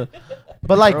in Orlando.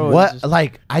 But like, Bro, what? just-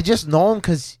 Like, I just know him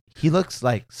because he looks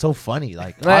like so funny.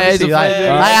 Like, Yeah, he's a obviously, like, funny dude.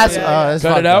 I asked, it's Cut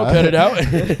fucked it out. up. Cut it out.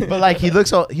 But like, he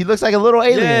looks like a little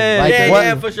alien. Yeah, like, yeah, what,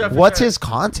 yeah, for sure, for what's sure. his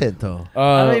content though?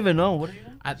 I don't even know. What are you?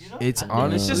 It's It's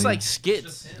honestly, just like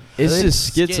skits. it's Really? just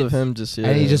skits of him just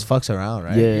And he just fucks around,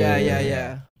 right?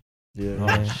 Yeah.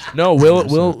 No,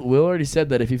 Will already said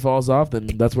that if he falls off, then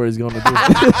that's where he's going to do.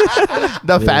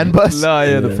 The fan bus. No,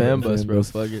 yeah, the Yeah, fan the bus, fan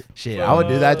bus. bus. Fuck it. Shit, I would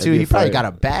do that too. That'd be He probably fire. got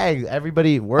a bag.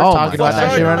 Everybody, we're Oh talking my about that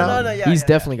God. shit right now. He's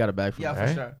definitely got a bag for Yeah, me. for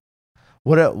Right? sure.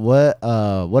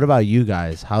 What about you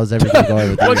guys? How's everything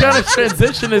going with you What kind guys? of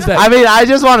transition is that? I mean, I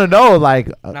just want to know, like,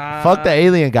 Nah. fuck the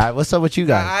alien guy. What's up with you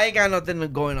guys? I ain't got nothing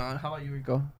going on. How about you,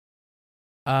 Rico?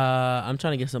 I'm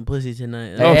trying to get some pussy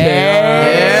tonight.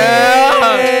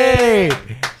 Hey.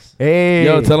 Hey.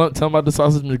 Yo, tell him about the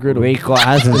sausage McGriddle. Rico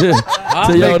hasn't.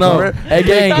 So, yo, no. Hey,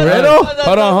 gang. McGriddle?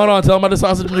 Hold on. Tell him about the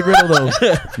sausage McGriddle, though.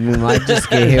 We might just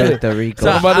get hit with the Rico.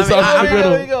 Tell him about the sausage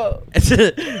McGriddle.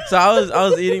 So I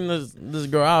was eating this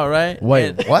girl out, right? Wait,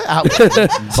 And- what?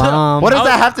 Bomb. What does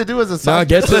that have to do with a Nah, sausage?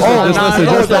 guess this. Oh, Just nah, listen,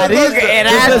 no, just that listen. is- It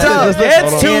adds up. It's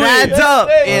It adds up.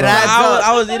 It adds up.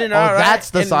 I was eating her out, right? that's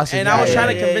the and, sausage. And I was Yeah,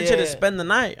 trying to yeah, convince you to spend the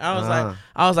night. I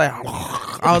was like,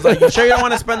 you sure you don't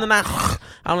want to spend the night?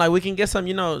 I'm like, we can get some,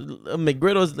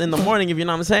 McGriddles in the morning if you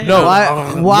know what I'm saying. No.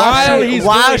 While she's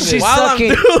While I'm sucking,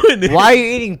 doing it. while are you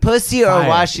eating pussy or Fire.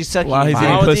 while she's sucking? While he's fire?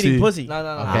 eating I was pussy. eating pussy. No.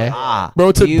 Okay.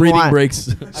 Bro took Do you breathing want-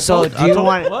 breaks. So do you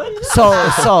want?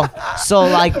 So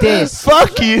like this.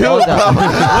 Fuck you. Hold up.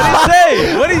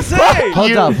 What did he say?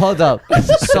 Hold up.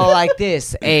 So like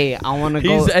this. Hey, I want to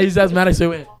go. He's asthmatic, so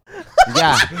he went.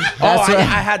 Yeah. Oh, That's I what.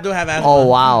 had to have asthma. Oh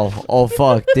wow. Oh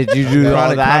fuck. Did you do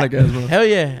all that? Hell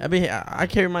yeah. I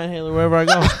carry my inhaler wherever I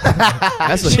go.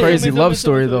 That's a crazy love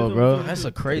story, though, bro. That's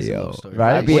a crazy love story.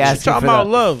 Right? I'd be What you asking talking for about the.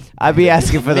 love? I'd be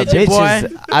asking for the Midget boy.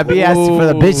 bitches. I'd be asking for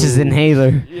the bitches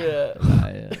inhaler.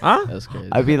 Huh? That's crazy.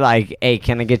 I'd be like, hey,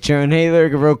 can I get your inhaler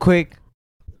real quick?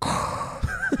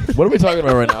 What are we talking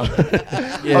about right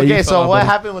now? Okay, so what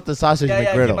happened with the sausage Keep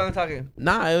McGriddle? on talking.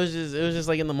 Nah, it was just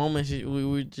like in the moment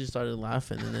we just started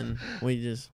laughing and then we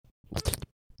just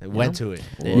Went to it.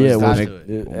 Yeah, Got well, to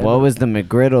it. What was the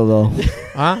McGriddle though?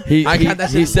 huh? He I got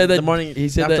that he shit said that the morning. he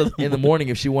said after that in the morning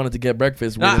if she wanted to get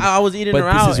breakfast. Nah, I was eating But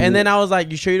her this out, is and w- then I was like,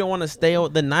 "You sure you don't want to stay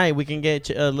out the night? We can get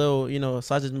a little,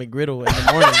 sausage McGriddle in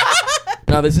the morning."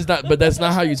 No, this is not. But that's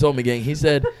not how you told me, gang. He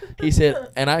said,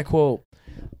 and I quote,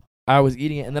 "I was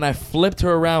eating it, and then I flipped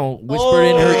her around, whispered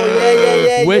in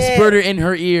her, whispered her in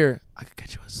her ear. I could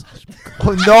get you a sausage.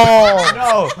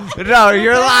 Oh, No,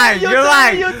 you're lying. You're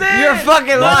lying. You're fucking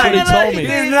That's lying. what he told me.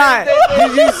 He's not.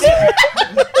 Did you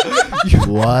see?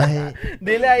 What?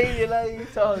 Dile ahí.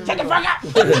 Shut the fuck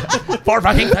up. 4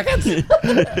 fucking seconds.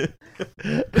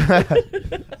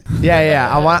 Yeah.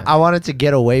 I wanted to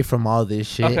get away from all this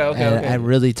shit Okay. and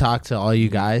really talk to all you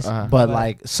guys. Uh-huh. But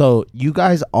like, so you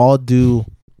guys all do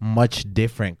much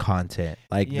different content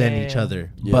than each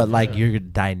other. Yeah. But like your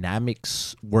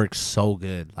dynamics work so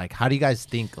good. Like, how do you guys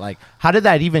think? Like, how did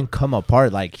that even come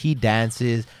apart? Like, he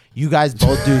dances. You guys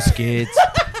both do skits.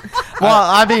 Well,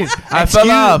 I mean, I fell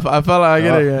off. I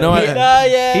get it. No, He you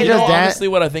does know, that. honestly,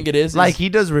 what I think it is Like, he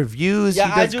does reviews. Yeah,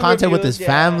 he I does do content with his reviews,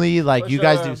 yeah, family. Like, for you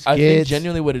guys sure. do skits. I think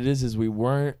genuinely what it is we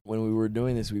weren't, when we were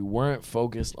doing this, we weren't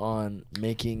focused on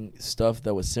making stuff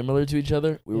that was similar to each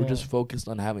other. We were just focused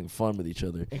on having fun with each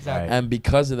other. Exactly. And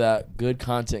because of that, good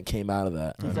content came out of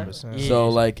that. 100%. So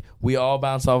like we all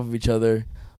bounce off of each other.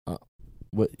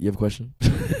 What, you have a question?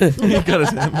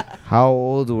 How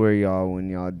old were y'all when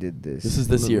y'all did this? This is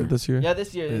this year. This year. Yeah,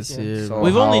 this year. So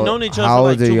We've only known each other how for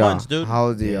old like are 2 y'all? months, dude. How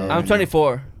old are y'all? I'm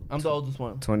 24. I'm the oldest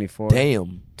one. 24.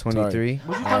 Damn. 23.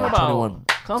 What you talking about? 21.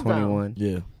 Calm down. 21.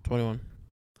 Yeah. 21.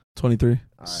 23.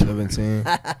 17.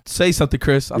 Say something,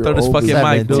 Chris. I You're thought this old as fucking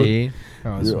mic, dude. 17.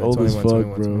 Oh, You're right, old as 21,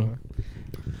 fuck, 21, bro.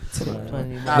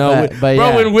 21. No, but bro.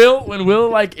 yeah. When Will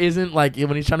like isn't like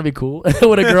when he's trying to be cool with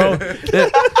a girl.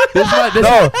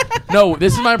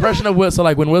 This is my impression of Will. So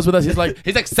like when Will's with us, he's like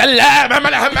salam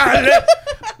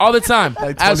all the time.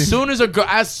 Like As soon as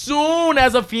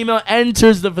a female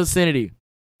enters the vicinity,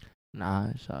 nah,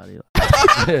 shawty.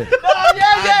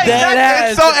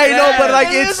 It's so, hey, no, but like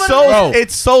it's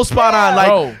so spot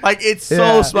on. Like it's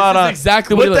so spot on.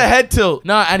 Exactly what with he the like. head tilt.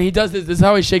 No, and he does this. This is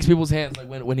how he shakes people's hands. Like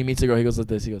when he meets a girl, he goes like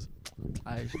this. He goes,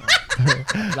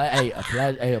 like, hey,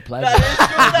 a pleasure.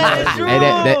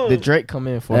 Hey, the Drake come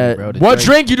in for me, bro. The What Drake.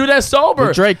 drink? You do that sober.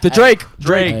 The Drake.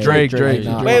 Drake.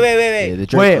 Nah. Wait. Yeah, the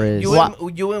Drake Riz.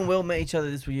 You and Will met each other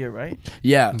this year, right?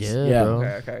 Yeah. Yeah, bro.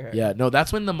 Okay. Yeah. No,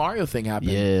 that's when the Mario thing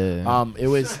happened. Yeah. It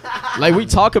was. Like we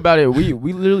talk about it, we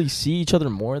literally see each other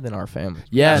more than our family.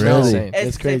 Yeah. It's No, insane.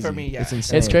 It's Same crazy. for me. Yeah. It's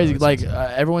insane. It's crazy. bro. It's Like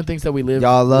insane. everyone thinks that we live.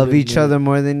 Y'all love we live each other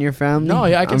more than your family? No,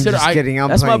 yeah, I consider- I'm just kidding. I'm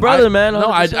That's my playing. brother, man. No,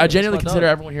 I 100%. That's genuinely my consider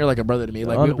dog. everyone here like a brother to me.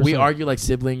 Like we 100%. argue like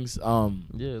siblings. Yeah,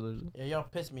 literally. Yeah, y'all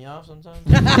piss me off sometimes.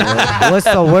 What's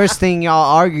the worst thing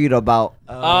y'all argued about?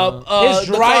 His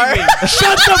driving.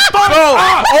 Shut the fuck Bro,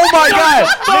 up! oh my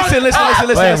God!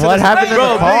 Listen. Wait, what happened in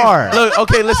the car? Look,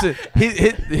 okay, listen.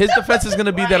 His defense is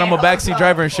gonna be that I'm a backseat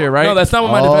driver and shit, right? No, that's not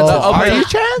what my defense is. Are Okay. you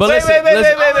trans? But Wait, listen, wait,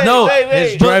 listen. wait, No,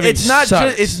 wait. but it's not sucks.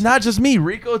 just it's not just me.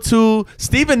 Rico too.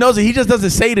 Steven knows it. He just doesn't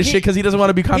say this shit because he doesn't want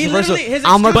to be He controversial. literally his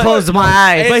I'm gonna excuse- close my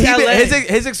eyes. But It's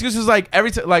LA. his excuse is like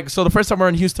every time, like so the first time we're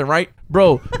in Houston, right,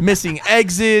 bro, missing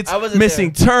exits, I wasn't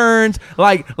missing turns,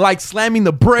 like slamming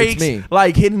the brakes, me.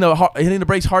 like hitting the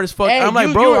brakes hard as fuck. Hey, And I'm like,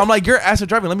 you- bro, you were- I'm like, you're ass at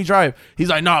driving. Let me drive. He's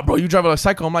like, nah, bro, you drive like a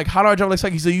psycho. I'm like, how do I drive like a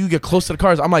psycho? He said, you get close to the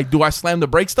cars. I'm like, do I slam the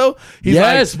brakes though? He's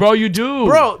Yes, like, bro, you do.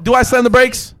 bro, do I slam the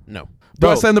brakes? No. Do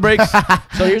I slam the brakes?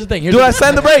 So here's the thing. Do I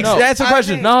slam the brakes? Answer the I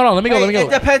question. think- No, let me go. It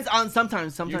depends on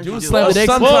sometimes. Sometimes you do. slam the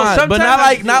dicks. Sometimes, but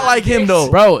not like him though.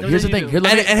 Bro, here's the thing.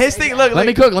 And his thing. Look, Let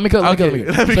me cook. Let me cook. Okay.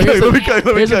 Let me cook. Let me So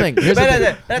cook. here's the thing. Here's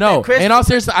the thing. No, Chris- in all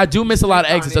seriousness, I do miss a lot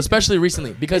of exits, especially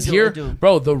recently, because I here, do.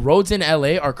 bro, the roads in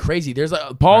LA are crazy. There's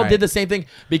Paul did the same thing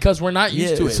because we're not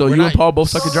used to it. So We're you not- and Paul both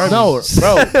suck at driving. No,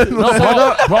 bro.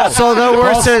 No, bro. So the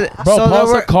worst. Bro, So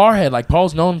Paul's the a car head. Like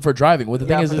Paul's known for driving. What the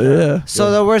thing is, Yeah.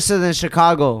 So they're worse than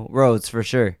Chicago roads for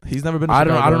sure. He's never been to I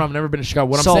don't Chicago. know. I've never been to Chicago.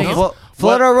 What So I'm saying is,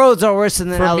 Florida roads are worse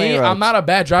than for LA me, roads. I'm not a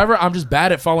bad driver. I'm just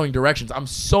bad at following directions. I'm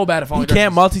so bad at He following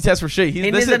can't directions. multitask for shit. He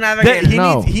needs a navigator.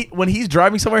 No. When he's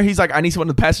driving somewhere, he's like, I need someone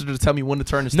in the passenger to tell me when to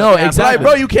turn and No, stuff. But exactly. like,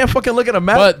 bro, you can't fucking look at a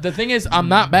map. But the thing is, I'm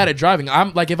not bad at driving.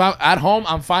 I'm like, if I'm at home,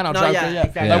 I'm fine. I'll drive.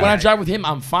 Exactly. Like when I drive with him,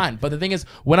 I'm fine. But the thing is,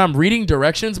 when I'm reading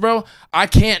directions, bro, I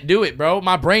can't do it, bro.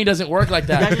 My brain doesn't work like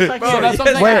that. just like So yours. that's what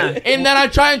I'm saying. And then I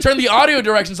try and turn the audio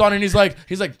directions on, and he's like,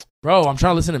 bro, I'm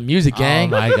trying to listen to music,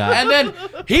 gang. Oh my God. And then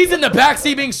he's in the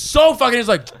backseat being so fucking. He's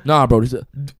like, nah, bro,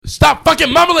 stop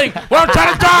fucking mumbling when I'm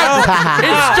trying to drive.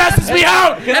 It stresses me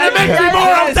out, and it makes me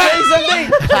more upset.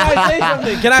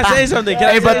 Can I say something?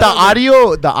 Hey, but the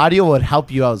audio would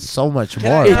help you out so much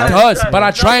more. It right? does, but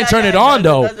I try and turn it on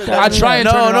though. I try and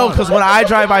turn it on. because when I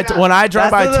drive, I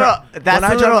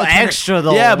That's a little extra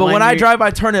though. Yeah, but when I you're- drive,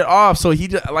 I turn it off. So he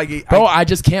just like, Bro, I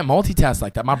just can't multitask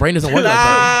like that. My brain doesn't work like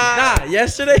that. Nah,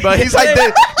 yesterday. But he's like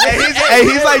this.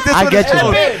 He's like this I with get his you.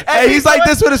 phone. Hey, he's like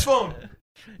this with his phone.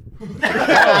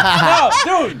 No,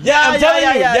 dude. Yeah, I'm telling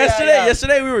you.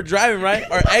 Yesterday we were driving, right?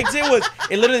 Our exit was.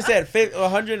 It literally said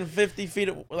 150 feet,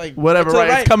 like Whatever, to the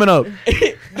right? It's coming up.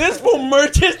 This fool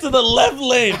merges to the left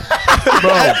lane. Bro,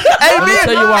 Hey, let me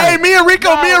tell you why. me and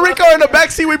Rico in the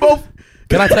backseat. We both.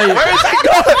 Can I tell you? Where is he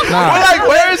going? Nah. We're like,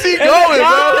 where is he going,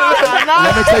 bro?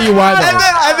 Let me tell you why though.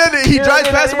 And then he drives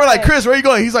past and we're like, Chris, where are you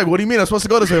going? He's like, what do you mean? I'm supposed to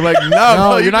go this way. I'm like, no, No,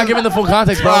 bro, you're not giving the full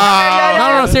context, bro.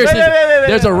 No, seriously.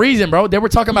 There's a reason, bro. They were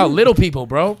talking about little people,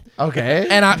 bro. Okay.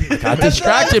 And I got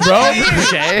distracted, bro.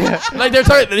 Okay. Like they're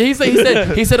talking. He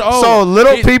said, oh. So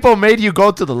little people made you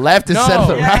go to the left instead of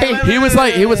the No. right. He was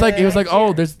like,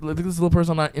 oh, there's this little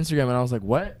person on Instagram, and I was like,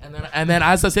 what? And then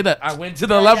as I said that, I went to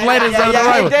the left lane instead of the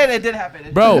right one. It did happen.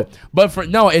 Bro, but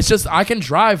it's just I can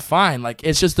drive fine. Like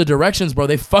it's just the directions, bro.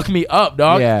 They fuck me up,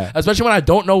 dog. Yeah. Especially when I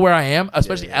don't know where I am.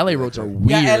 Especially LA roads are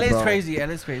weird. Yeah, LA's bro. crazy.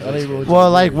 LA's crazy. LA roads Well, are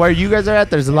like weird. where you guys are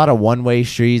at, there's a lot of one-way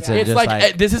streets and It's just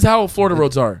like, this is how Florida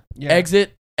roads are. Yeah.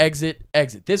 Exit, exit,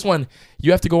 exit. This one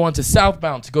you have to go on to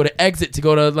southbound to go to exit to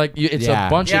go to like it's Yeah. a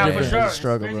bunch Yeah, of for different. sure.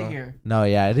 struggle, It's crazy bro. here. no,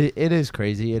 yeah, it is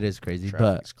crazy. It is crazy,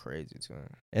 Traffic's crazy too.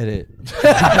 but it is.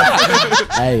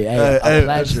 Hey, hey, a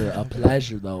pleasure though, a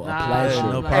pleasure. Blah,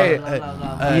 no blah, problem. blah, blah,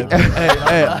 blah, Hey, blah.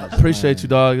 hey, appreciate you,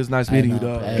 dog. It's nice meeting you,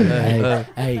 dog. Hey.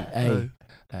 Hey,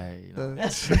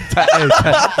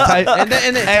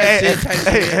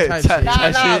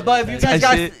 But if you guys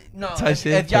got Type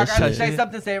shit. if y'all got to Type say shit.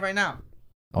 something, say it right now.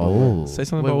 Oh. Say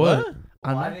something about what?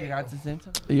 I know you got to say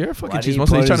something. You're a fucking Why do cheese you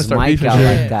monster. You put trying to his start mic beefing out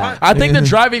shit. like that? I think the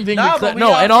driving thing. No, but we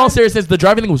No, are- in all seriousness, the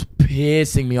driving thing was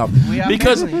pissing me off We are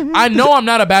because family. I know I'm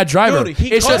not a bad driver. Dude,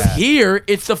 he It's just caught- here.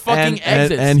 It's the fucking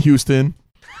exits and Houston.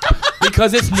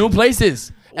 because it's new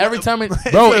places. Every time, bro,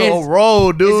 It's a it's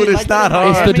road, dude. it It's like not that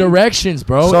in hard. the directions,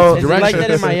 bro. So- It's the Is it like directions.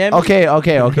 that in Miami? Okay. Be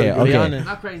honest.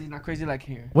 Not crazy like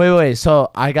here. Wait.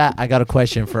 So I got a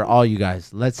question for all you guys.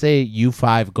 Let's say you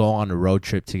five go on a road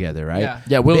trip together, right? Yeah.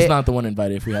 Yeah, Will's They- not the one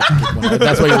invited. If we have to kick one out.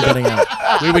 That's what you're getting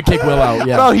at. We would kick Will out.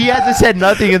 Yeah. Bro, he hasn't said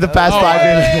nothing in the past 5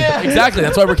 minutes. Exactly.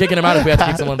 That's why we're kicking him out if we have to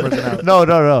kick one person out.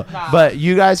 No. But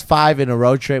you guys five in a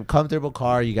road trip, comfortable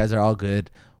car. You guys are all good.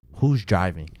 Who's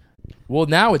driving? Well,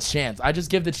 now it's Chance. I just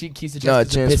give the keys to No,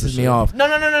 Chance. It Chance for pisses me sure. off.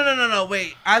 No.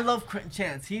 Wait, I love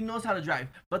Chance. He knows how to drive.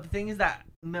 But the thing is that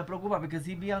me preocupa because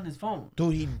he be on his phone.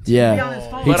 Dude, he He be on Yeah. his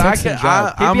phone. He But I texts and can.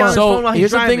 drives. He I'm be on his phone So while he's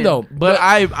here's the thing, driving. though. But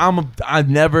I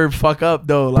never fuck up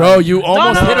though. Like, Bro, you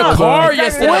almost hit a car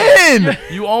Exactly. yesterday. when?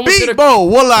 You almost hit Beat, a bro.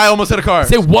 Wallah, I almost hit a car.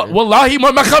 Say what? Wallahi,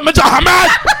 bro,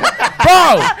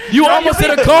 you almost hit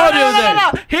a car the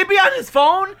other day. He be on his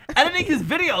phone editing his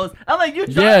videos. I'm like, you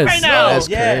drive Yes. right now. That's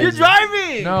crazy. You're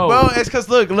driving. No, Bro, it's cause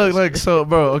look. So,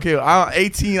 bro, okay, I'm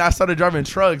 18. I started driving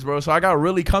trucks, bro. So I got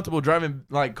really comfortable driving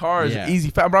like cars, Yeah. easy,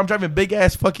 fat. Bro, I'm driving big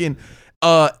ass fucking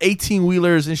 18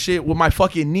 wheelers and shit with my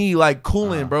fucking knee like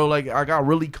cooling, bro. Like I got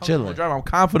really comfortable Chilling. driving. I'm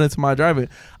confident in my driving.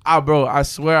 Bro, I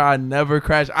swear I never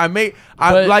crashed.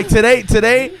 But- like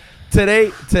today.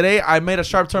 today I made a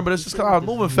sharp turn, but it's just because I was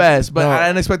moving fast. But I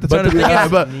didn't expect the turn to be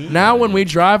that. But now when we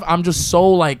drive, I'm just so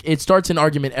like it starts an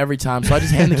argument every time. So I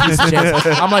just hand the keys to Chance.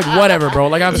 I'm like, whatever, bro.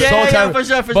 Like I'm so tired. For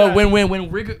sure, but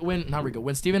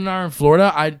when Steven and I are in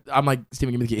Florida, I'm like,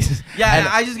 Steven, give me the keys. Yeah, And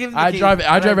I just give him the I keys. drive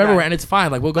everywhere, and it's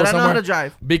fine. Like we'll go But I somewhere. know how to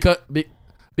drive.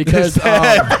 Because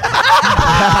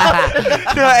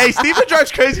Hey, Steven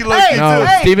drives crazy low key no,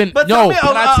 too. Steven, but no, tell me-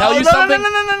 can I tell you something?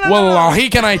 No. Wallahi,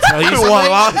 can I tell you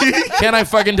something? Can I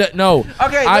fucking no?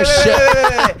 Okay,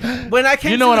 wait. When I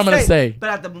came, You know to what the I'm gonna States- say. But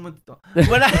at the moment,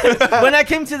 when I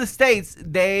came to the States,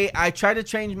 I tried to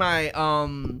change my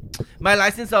my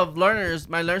license of learner's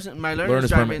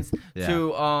driving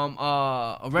to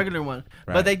a regular one,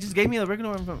 but they just gave me a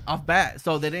regular one from off bat,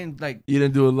 so they didn't like. You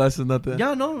didn't do a lesson, nothing.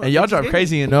 Yeah, no. And y'all drive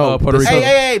crazy in No, Puerto Rico.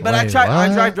 Hey, but I Wait, tried. I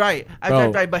what? drive right. I Bro.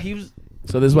 drive right, but he was.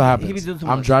 So this is what He be happens. doing too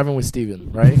I'm much. driving with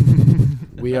Steven, right?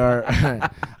 We are.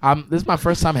 This is my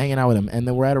first time hanging out with him, and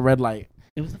then we're at a red light.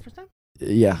 It was the first time.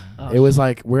 Yeah, Oh, it was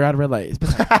like we're at a red light. It's been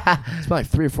like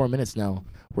 3 or 4 minutes now.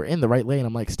 We're in the right lane.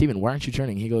 I'm like, Steven, why aren't you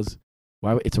turning? He goes,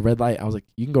 why? It's a red light. I was like,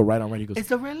 you can go right on red. He goes,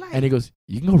 It's a red light. and he goes,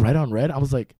 you can go right on red. I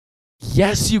was like,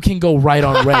 yes, you can go right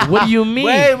on red. What do you mean?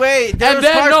 Wait. There And was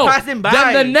then cars no. passing by.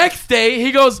 Then the next day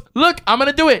he goes, look, I'm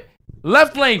gonna do it.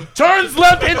 Left lane, turns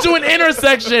left into an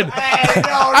intersection.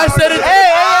 I said it.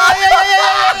 Hey.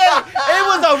 It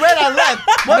was a red I left.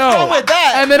 What's No. wrong with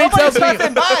that? And then he Nobody's tells me,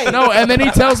 passing by. no. And then he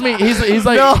tells me, he's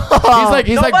like,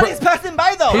 Nobody's bro, passing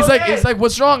by though. he's like,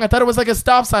 what's wrong? I thought it was like a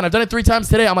stop sign. I've done it 3 times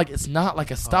today. I'm like, it's not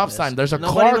like a stop sign. There's a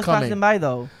Nobody car was passing coming. by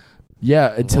though.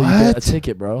 Yeah, until you get a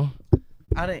ticket, bro.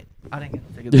 I didn't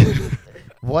get the ticket.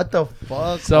 What the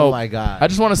fuck? So, oh my god. I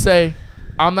just want to say,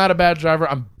 I'm not a bad driver.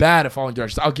 I'm bad at following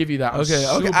directions. I'll give you that. I'm Okay.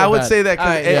 super I would bad. say that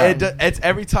Alright, because it's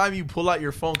every time you pull out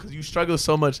your phone because you struggle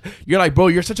so much. You're like, bro,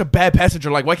 you're such a bad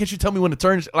passenger. Like, why can't you tell me when to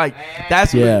turn? Like,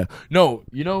 that's Yeah. No,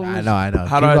 you know. I who's- know.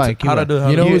 How Keep do I going. do?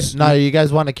 You know You, who's- no, you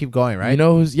guys want to keep going, right? You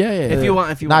know who's? Yeah. If you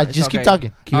want, Nah, it's just keep okay.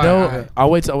 talking. You know, Alright. I'll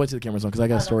wait till the camera's on because I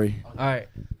got a story. All right.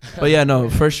 But yeah, no,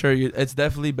 for sure, it's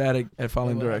definitely bad at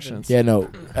following directions. Yeah, no,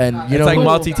 and you It's know, like who-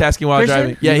 multitasking while Christian?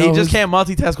 driving. Yeah, You he know just who's- can't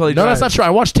multitask while he no, drives. that's not true. I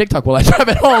watch TikTok while I drive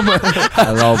at home.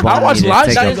 Hello, I watch need to live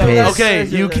take a shows. piss. Okay,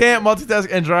 you can't multitask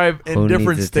and drive in Who needs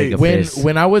different to take states. a when piss?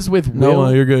 when I was with No,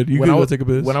 Will, you're good. You when can I go was- take a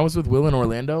piss. when I was with Will in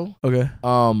Orlando, Okay.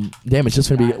 damn, it's just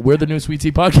gonna be we're the new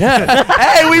Sweetea podcast.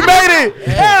 Hey, we made it.